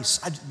place.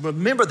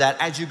 Remember that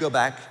as you go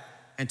back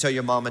and tell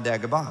your mom and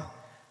dad goodbye.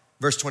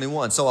 Verse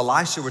 21, so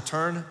Elisha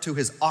returned to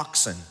his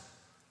oxen.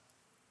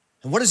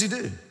 And what does he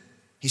do?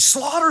 He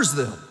slaughters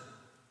them.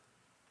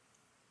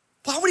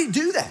 Why would he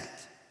do that?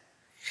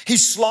 He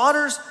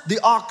slaughters the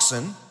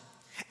oxen,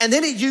 and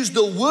then he used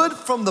the wood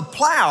from the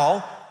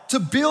plow to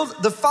build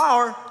the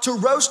fire, to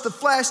roast the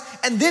flesh,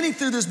 and then he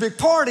threw this big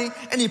party,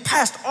 and he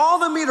passed all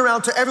the meat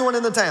around to everyone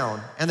in the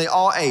town, and they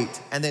all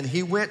ate. And then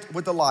he went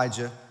with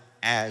Elijah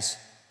as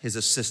his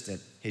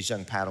assistant, his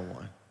young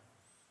Padawan.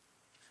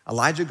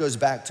 Elijah goes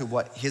back to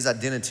what his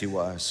identity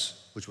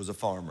was, which was a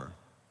farmer.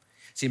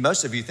 See,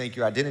 most of you think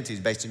your identity is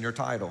based on your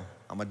title.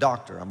 I'm a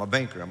doctor, I'm a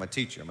banker, I'm a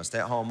teacher, I'm a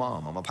stay-at-home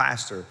mom, I'm a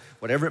pastor,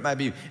 whatever it might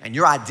be. And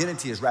your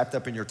identity is wrapped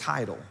up in your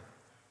title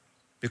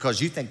because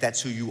you think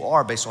that's who you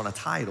are based on a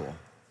title.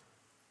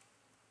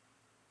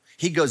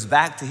 He goes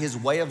back to his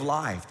way of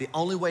life, the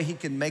only way he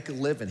can make a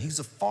living. He's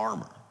a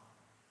farmer.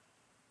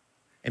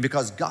 And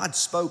because God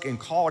spoke and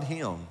called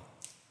him,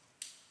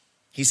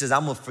 he says,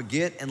 I'm gonna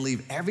forget and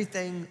leave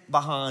everything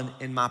behind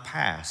in my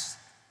past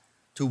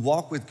to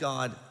walk with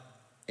God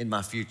in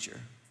my future.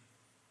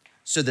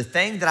 So the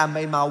thing that I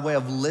made my way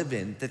of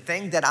living, the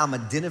thing that I'm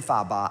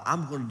identified by,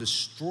 I'm gonna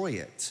destroy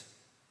it.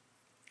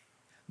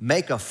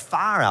 Make a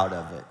fire out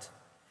of it.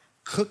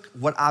 Cook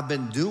what I've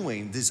been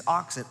doing, these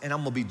oxen, and I'm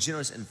gonna be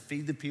generous and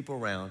feed the people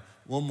around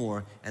one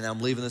more, and then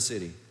I'm leaving the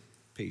city.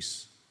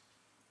 Peace.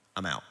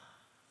 I'm out.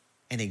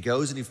 And he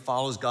goes and he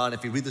follows God.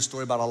 If you read the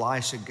story about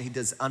Elisha, he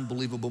does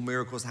unbelievable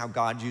miracles, how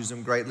God used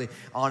him greatly.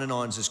 On and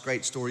on, it's this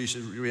great story. You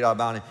should read all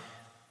about it.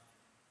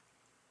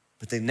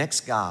 But the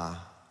next guy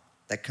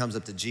that comes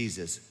up to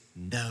Jesus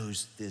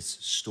knows this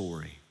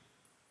story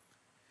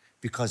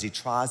because he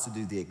tries to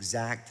do the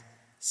exact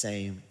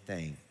same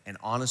thing. And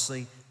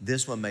honestly,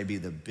 this one may be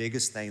the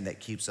biggest thing that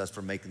keeps us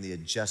from making the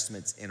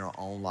adjustments in our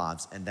own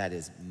lives, and that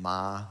is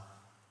my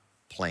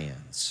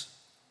plans.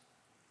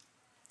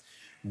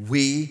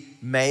 We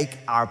make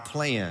our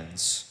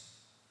plans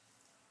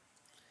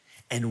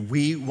and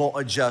we won't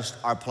adjust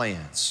our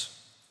plans.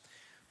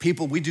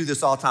 People, we do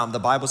this all the time. The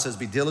Bible says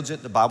be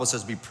diligent. The Bible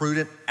says be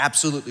prudent.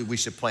 Absolutely, we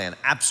should plan.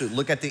 Absolutely.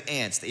 Look at the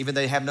ants. Even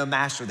they have no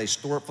master. They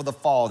store it for the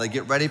fall. They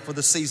get ready for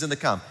the season to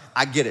come.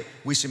 I get it.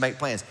 We should make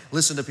plans.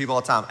 Listen to people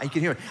all the time. You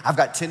can hear it. I've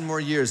got 10 more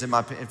years in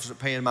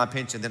paying my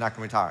pension, then I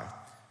can retire.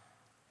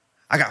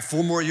 I got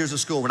 4 more years of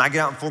school. When I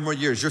get out in 4 more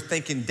years, you're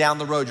thinking down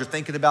the road. You're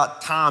thinking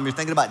about time. You're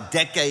thinking about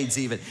decades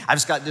even. I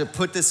just got to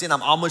put this in.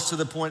 I'm almost to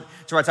the point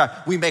to retire.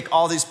 We make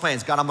all these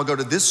plans. God, I'm going to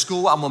go to this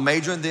school. I'm going to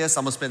major in this.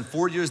 I'm going to spend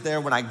 4 years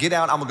there. When I get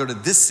out, I'm going to go to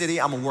this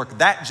city. I'm going to work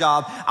that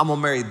job. I'm going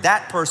to marry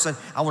that person.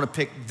 I want to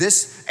pick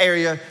this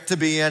area to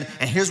be in.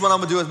 And here's what I'm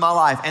going to do with my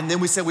life. And then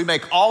we say we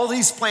make all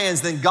these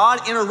plans. Then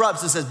God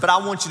interrupts and says, but I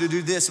want you to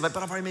do this. But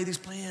I've already made these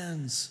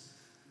plans.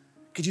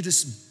 Could you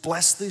just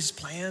bless these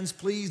plans,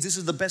 please? This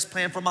is the best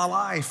plan for my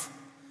life.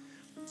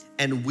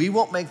 And we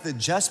won't make the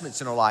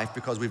adjustments in our life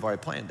because we've already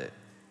planned it.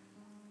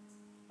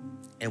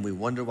 And we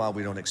wonder why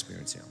we don't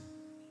experience him.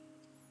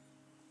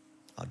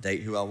 I'll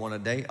date who I want to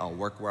date. I'll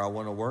work where I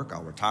want to work.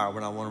 I'll retire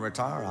when I want to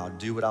retire. I'll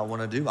do what I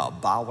want to do. I'll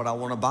buy what I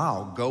want to buy.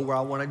 I'll go where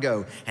I want to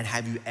go. And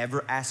have you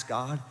ever asked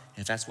God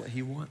if that's what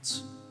he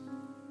wants?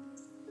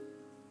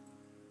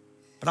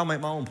 But I'll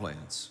make my own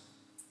plans.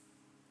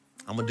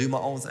 I'm going to do my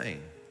own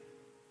thing.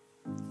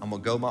 I'm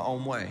going to go my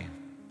own way.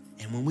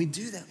 And when we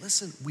do that,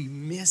 listen, we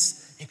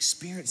miss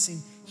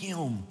experiencing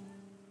him.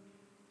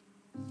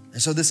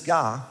 And so this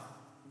guy,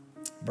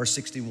 verse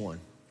 61.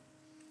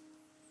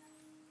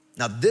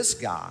 Now this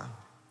guy,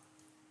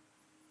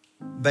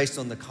 based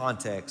on the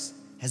context,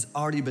 has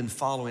already been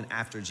following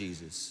after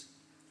Jesus.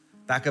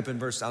 Back up in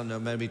verse, I don't know,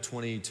 maybe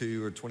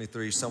 22 or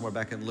 23, somewhere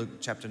back in Luke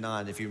chapter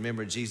 9, if you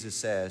remember, Jesus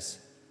says,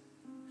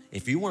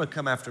 if you want to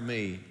come after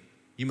me,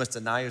 you must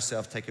deny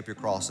yourself, take up your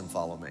cross and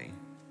follow me.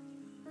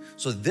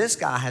 So this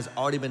guy has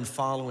already been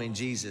following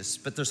Jesus,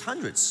 but there's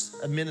hundreds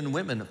of men and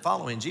women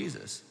following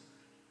Jesus.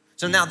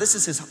 So now this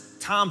is his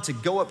time to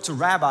go up to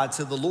Rabbi,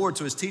 to the Lord,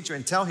 to his teacher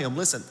and tell him,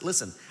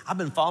 listen, I've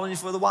been following you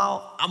for a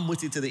while. I'm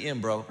with you to the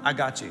end, bro. I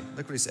got you.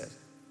 Look what he said.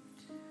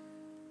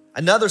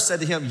 Another said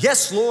to him,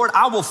 yes, Lord,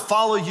 I will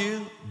follow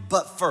you,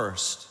 but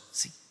first.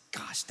 See,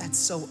 gosh, that's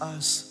so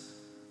us.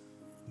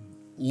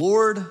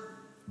 Lord,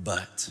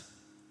 but.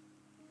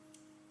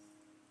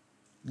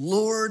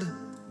 Lord,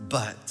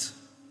 but.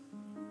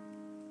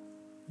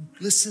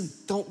 Listen,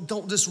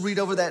 don't just read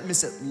over that and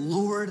miss it.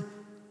 Lord,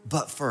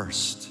 but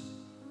first,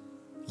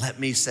 let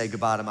me say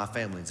goodbye to my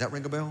family. Does that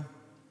ring a bell?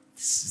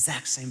 This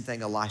exact same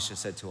thing Elisha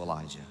said to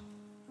Elijah.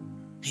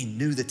 He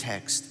knew the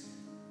text.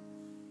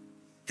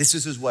 This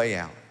is his way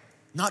out.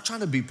 Not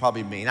trying to be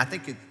probably mean. I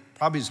think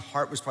probably his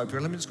heart was probably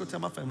pure. Let me just go tell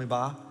my family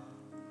bye.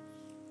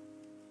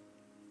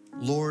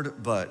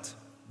 Lord, but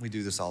we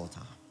do this all the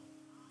time.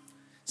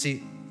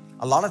 See,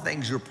 a lot of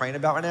things you're praying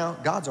about right now,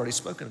 God's already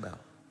spoken about.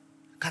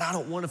 God, I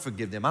don't want to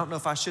forgive them. I don't know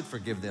if I should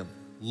forgive them.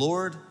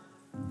 Lord,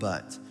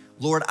 but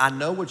Lord, I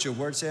know what your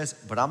word says,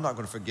 but I'm not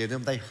gonna forgive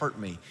them. They hurt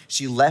me.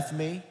 She left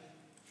me,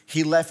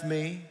 he left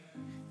me,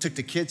 took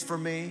the kids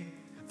from me,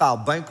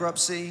 filed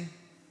bankruptcy.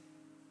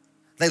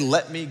 They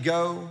let me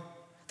go.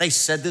 They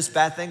said this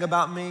bad thing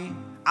about me.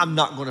 I'm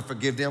not gonna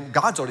forgive them.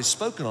 God's already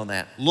spoken on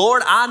that.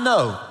 Lord, I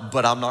know,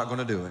 but I'm not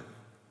gonna do it.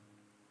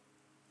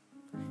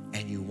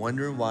 And you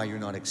wonder why you're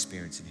not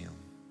experiencing him.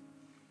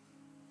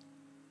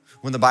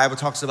 When the Bible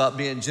talks about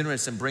being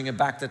generous and bringing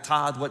back the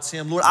tithe, what's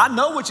him? Lord, I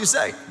know what you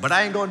say, but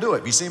I ain't gonna do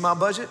it. You see my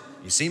budget?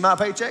 You see my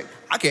paycheck?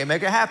 I can't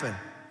make it happen.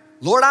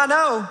 Lord, I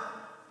know.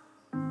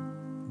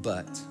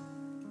 But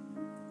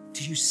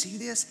do you see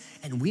this?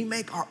 And we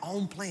make our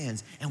own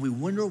plans and we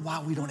wonder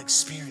why we don't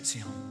experience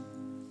him.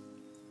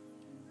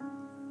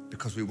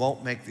 Because we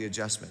won't make the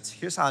adjustments.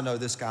 Here's how I know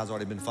this guy's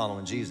already been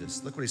following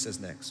Jesus. Look what he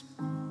says next.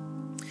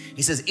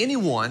 He says,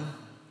 anyone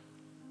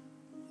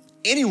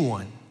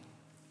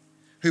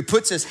who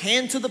puts his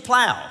hand to the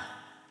plow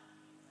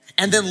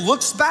and then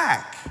looks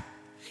back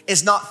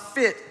is not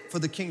fit for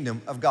the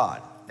kingdom of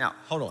God. Now,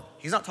 hold on.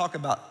 He's not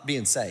talking about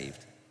being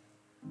saved.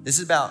 This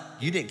is about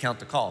you didn't count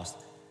the cost.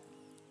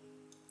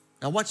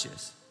 Now watch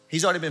this.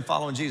 He's already been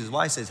following Jesus.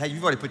 Why? He says, hey,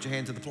 you've already put your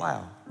hand to the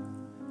plow.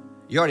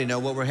 You already know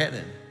where we're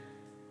heading.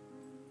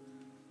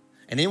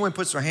 And anyone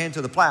puts their hand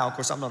to the plow, of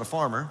course, I'm not a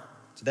farmer.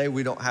 Today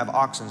we don't have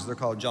oxen. They're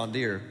called John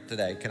Deere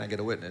today. Can I get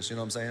a witness? You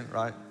know what I'm saying,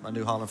 right? My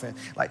New Holland fan.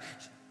 Like,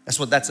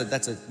 that's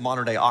a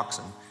modern day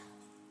oxen.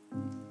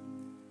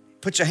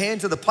 Put your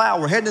hand to the plow.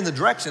 We're heading in the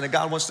direction that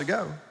God wants to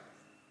go.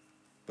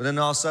 But then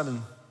all of a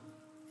sudden,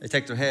 they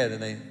take their head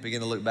and they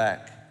begin to look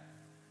back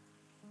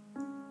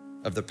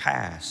of the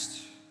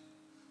past,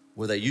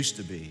 where they used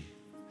to be,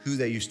 who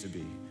they used to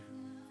be,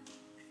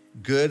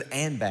 good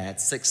and bad,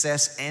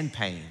 success and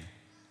pain.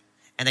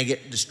 And they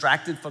get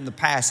distracted from the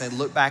past and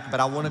look back,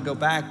 but I want to go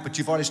back, but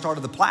you've already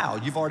started the plow.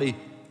 You've already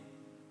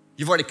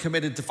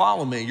committed to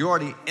follow me. You're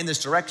already in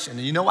this direction.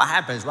 And you know what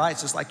happens, right?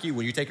 It's just like you.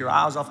 When you take your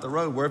eyes off the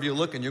road, wherever you're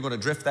looking, you're going to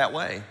drift that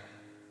way.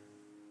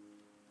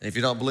 And if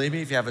you don't believe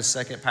me, if you have a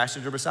second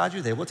passenger beside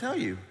you, they will tell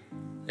you.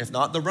 If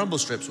not, the rumble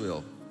strips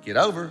will. Get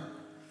over.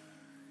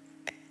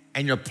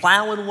 And you're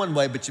plowing one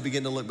way, but you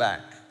begin to look back.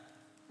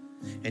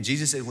 And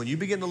Jesus said, when you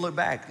begin to look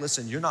back,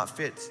 listen, you're not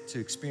fit to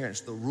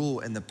experience the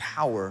rule and the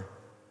power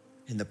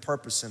and the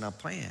purpose in our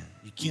plan.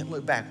 You can't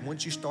look back.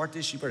 Once you start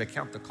this, you better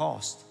count the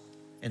cost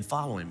in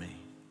following me.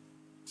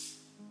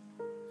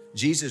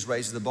 Jesus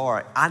raises the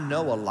bar. I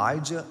know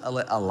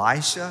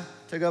Elisha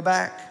to go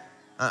back.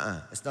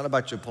 It's not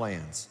about your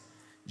plans.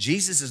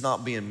 Jesus is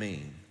not being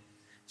mean.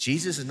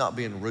 Jesus is not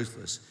being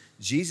ruthless.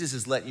 Jesus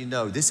is letting you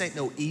know this ain't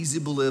no easy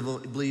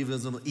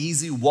believism,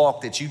 easy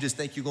walk that you just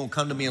think you're gonna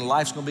come to me and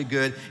life's gonna be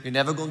good. You're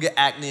never gonna get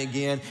acne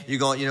again. You're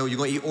gonna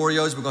eat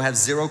Oreos, we're gonna have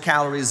 0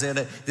 calories in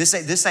it. This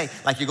ain't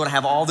like you're gonna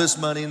have all this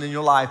money in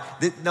your life.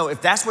 No,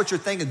 if that's what you're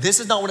thinking, this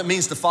is not what it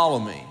means to follow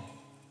me.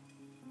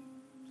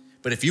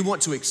 But if you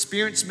want to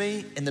experience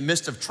me in the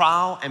midst of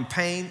trial and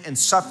pain and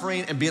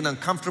suffering and being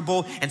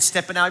uncomfortable and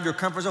stepping out of your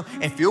comfort zone,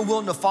 if you're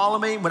willing to follow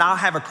me when I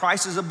have a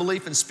crisis of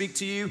belief and speak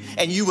to you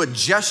and you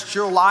adjust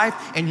your life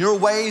and your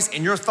ways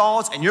and your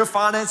thoughts and your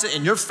finances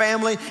and your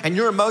family and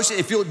your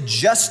emotions, if you'll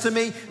adjust to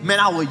me, man,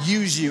 I will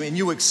use you and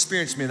you will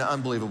experience me in an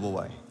unbelievable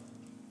way.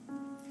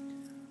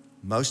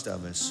 Most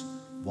of us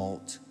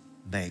won't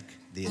make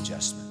the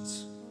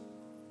adjustments.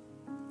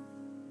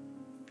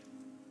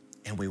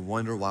 And we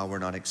wonder why we're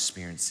not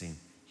experiencing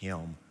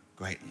him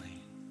greatly.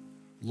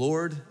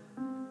 Lord,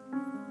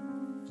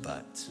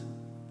 but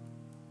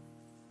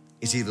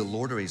he's either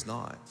Lord or he's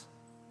not.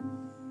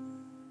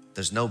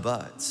 There's no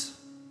buts.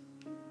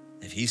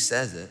 If he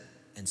says it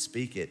and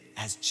speak it,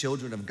 as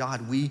children of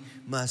God, we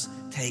must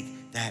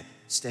take that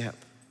step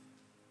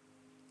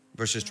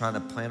versus trying to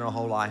plan our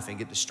whole life and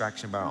get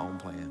distraction by our own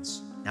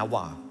plans. Now,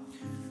 why?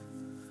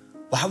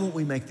 Why won't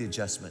we make the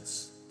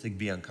adjustments to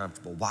be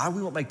uncomfortable? Why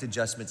we won't make the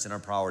adjustments in our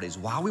priorities?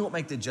 Why we won't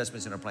make the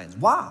adjustments in our plans?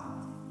 Why?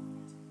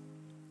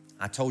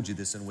 I told you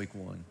this in week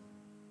 1.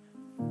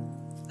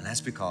 And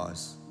that's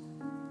because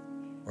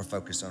we're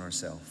focused on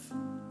ourselves.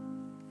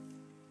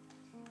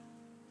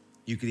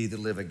 You could either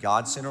live a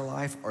God-centered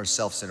life or a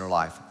self-centered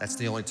life. That's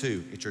the only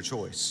two. It's your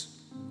choice.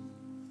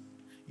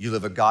 You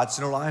live a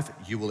God-centered life,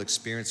 you will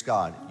experience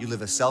God. You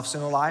live a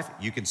self-centered life,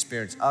 you can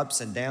experience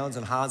ups and downs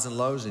and highs and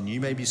lows, and you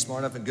may be smart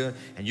enough and good,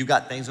 and you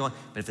got things going,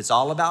 but if it's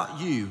all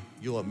about you,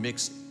 you'll have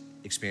mixed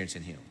experience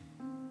in him.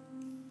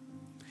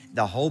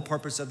 The whole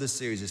purpose of this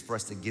series is for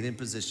us to get in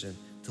position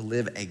to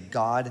live a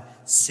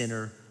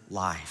God-centered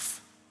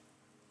life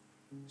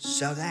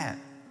so that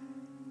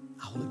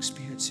I will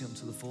experience him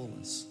to the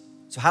fullest.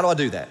 So how do I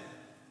do that?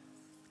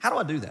 How do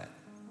I do that?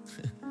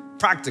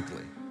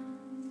 Practically.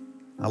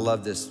 I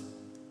love this.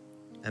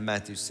 And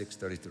Matthew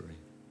 6:33.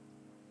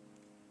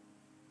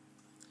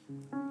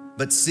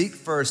 But seek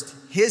first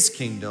his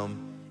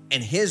kingdom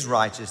and his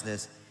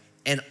righteousness,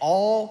 and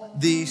all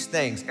these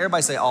things.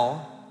 Everybody say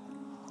all.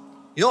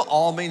 You know what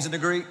all means in the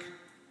Greek?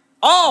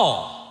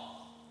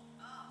 All.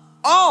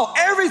 All,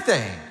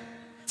 everything.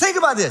 Think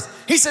about this.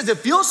 He says,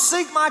 if you'll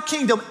seek my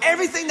kingdom,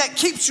 everything that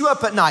keeps you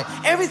up at night,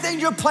 everything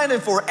you're planning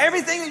for,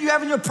 everything that you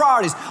have in your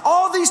priorities,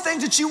 all these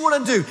things that you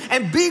want to do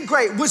and be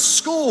great with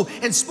school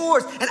and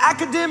sports and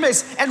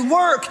academics and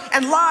work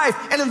and life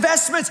and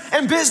investments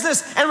and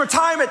business and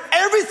retirement,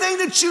 everything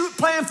that you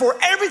plan for,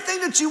 everything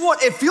that you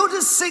want, if you'll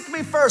just seek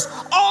me first,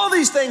 all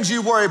these things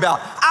you worry about,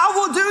 I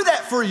will do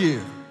that for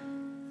you.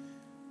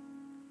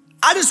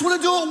 I just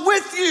want to do it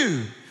with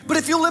you. But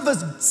if you live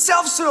a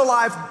self-centered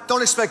life,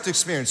 don't expect to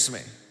experience me.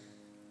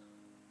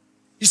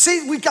 You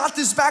see, we got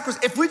this backwards.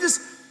 If we just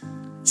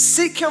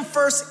seek him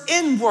first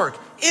in work,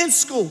 in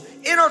school,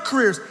 in our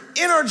careers,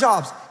 in our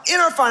jobs, in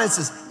our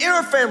finances, in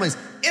our families,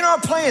 in our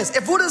plans,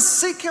 if we'll just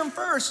seek him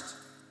first,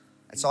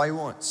 that's all he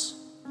wants,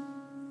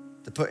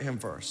 to put him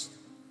first.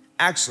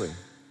 Actually,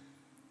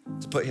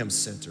 to put him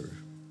center.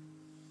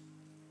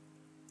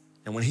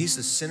 And when he's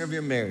the center of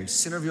your marriage,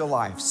 center of your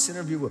life,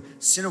 center of your will,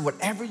 center of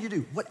whatever you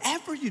do,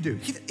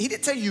 he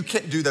didn't tell you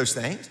can't do those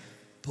things,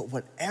 but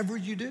whatever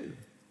you do,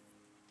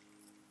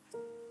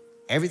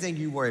 everything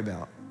you worry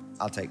about,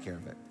 I'll take care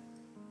of it.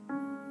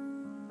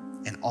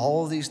 And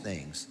all these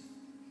things,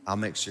 I'll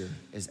make sure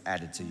is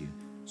added to you.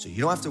 So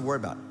you don't have to worry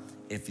about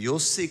it. If you'll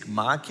seek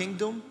my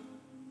kingdom,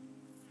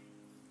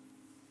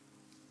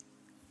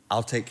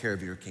 I'll take care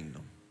of your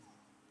kingdom.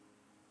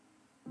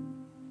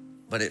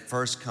 But it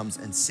first comes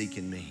in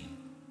seeking me.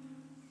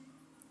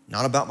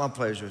 Not about my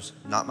pleasures,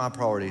 not my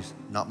priorities,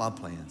 not my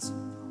plans.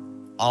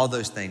 All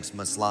those things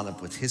must line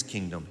up with his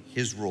kingdom,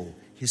 his rule,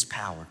 his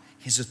power,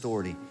 his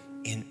authority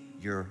in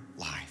your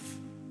life.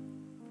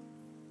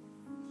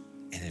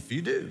 And if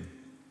you do,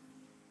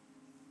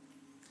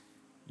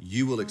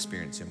 you will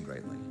experience him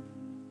greatly.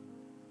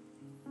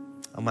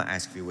 I'm gonna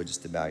ask if you would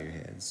just to bow your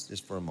heads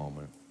just for a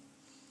moment.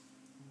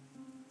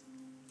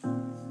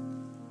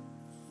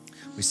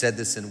 We said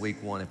this in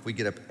week 1. If we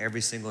get up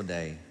every single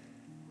day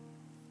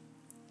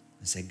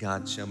and say,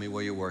 God, show me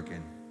where you're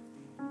working.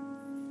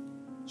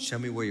 Show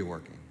me where you're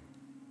working.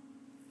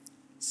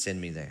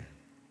 Send me there.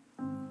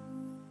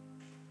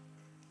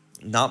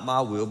 Not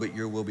my will, but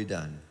your will be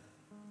done.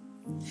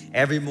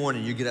 Every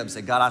morning you get up and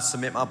say, God, I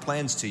submit my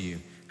plans to you.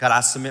 God,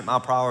 I submit my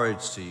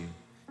priorities to you.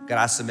 God,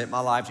 I submit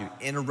my life to you.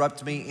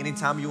 Interrupt me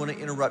anytime you want to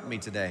interrupt me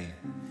today.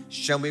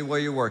 Show me where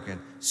you're working.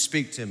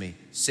 Speak to me.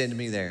 Send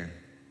me there.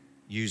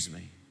 Use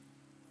me.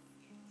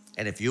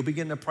 And if you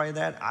begin to pray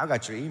that, I've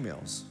got your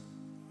emails.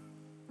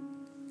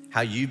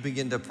 How you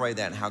begin to pray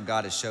that and how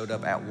God has showed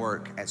up at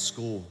work, at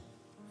school,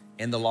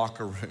 in the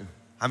locker room.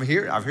 I've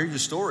heard your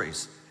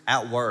stories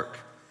at work,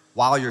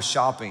 while you're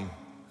shopping.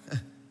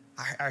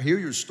 I hear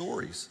your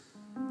stories.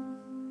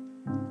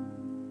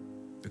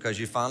 Because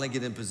you finally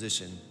get in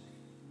position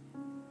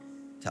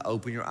to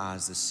open your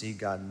eyes to see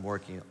God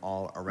working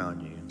all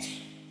around you.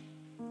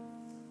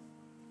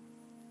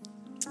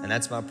 And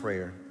that's my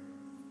prayer,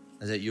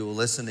 is that you will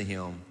listen to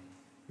him,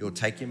 you'll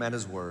take him at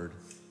his word,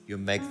 you'll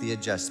make the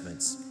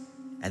adjustments,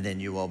 and then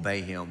you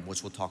obey him,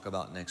 which we'll talk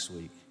about next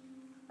week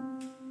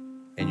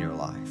in your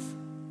life.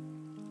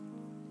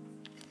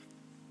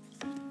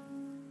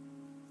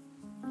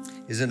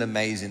 Isn't it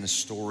amazing, the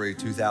story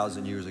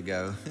 2,000 years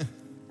ago?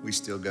 We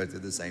still go through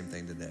the same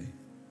thing today.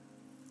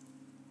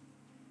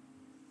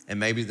 And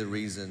maybe the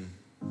reason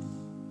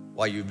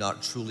why you've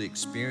not truly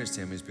experienced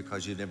him is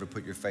because you've never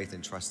put your faith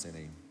and trust in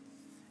him.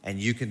 And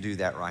you can do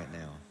that right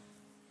now.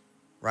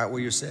 Right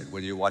where you're sitting,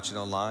 whether you're watching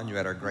online, you're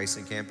at our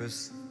Grayson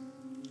campus,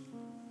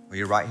 or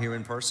you're right here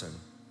in person.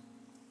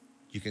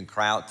 You can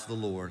cry out to the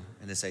Lord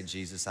and just say,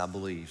 Jesus, I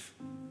believe.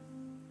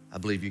 I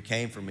believe you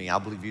came for me. I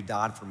believe you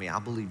died for me. I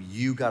believe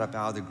you got up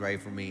out of the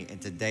grave for me.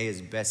 And today, as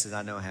best as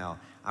I know how,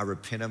 I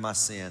repent of my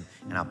sin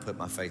and I put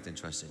my faith and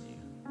trust in you.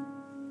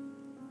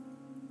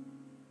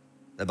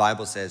 The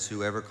Bible says,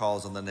 whoever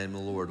calls on the name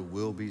of the Lord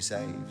will be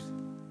saved.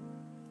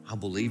 I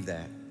believe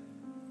that.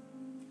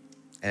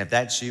 And if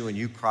that's you and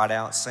you cried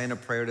out, saying a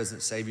prayer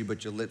doesn't save you,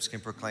 but your lips can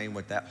proclaim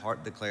what that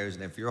heart declares.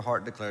 And if your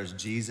heart declares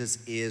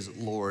Jesus is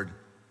Lord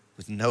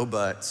with no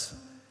buts,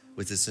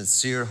 with a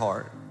sincere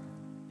heart,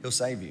 he'll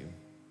save you.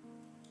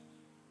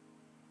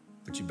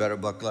 But you better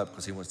buckle up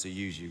because he wants to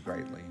use you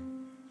greatly.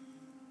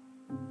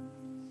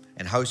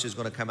 And Host is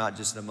going to come out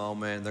just in a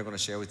moment. And they're going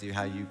to share with you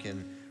how you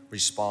can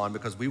respond,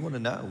 because we want to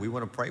know. We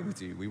want to pray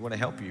with you. We want to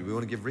help you. We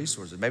want to give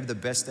resources. Maybe the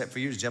best step for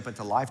you is jump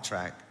into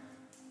LifeTrack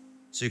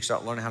so you can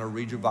start learning how to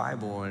read your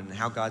Bible and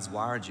how God's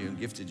wired you and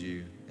gifted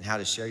you and how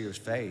to share your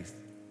faith.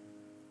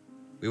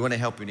 We want to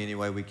help you in any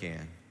way we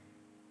can.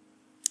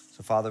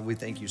 So, Father, we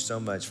thank you so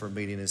much for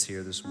meeting us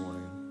here this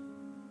morning.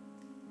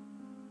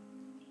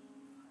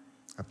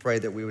 I pray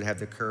that we would have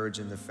the courage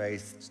and the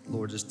faith,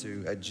 Lord, just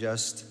to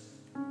adjust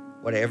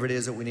whatever it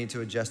is that we need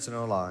to adjust in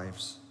our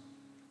lives,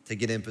 to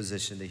get in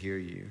position to hear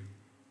you,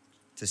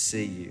 to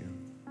see you,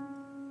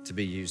 to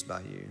be used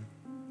by you.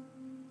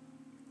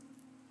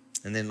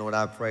 And then, Lord,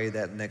 I pray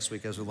that next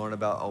week as we learn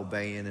about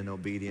obeying and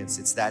obedience,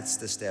 that's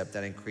the step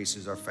that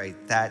increases our faith.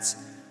 That's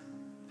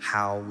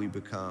how we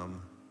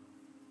become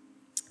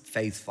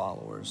faith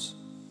followers,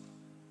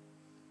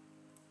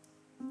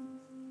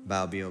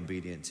 by being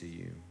obedient to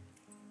you.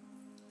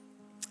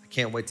 I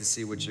Can't wait to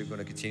see what you're going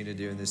to continue to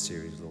do in this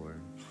series, Lord.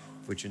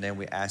 With your name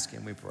we ask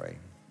and we pray.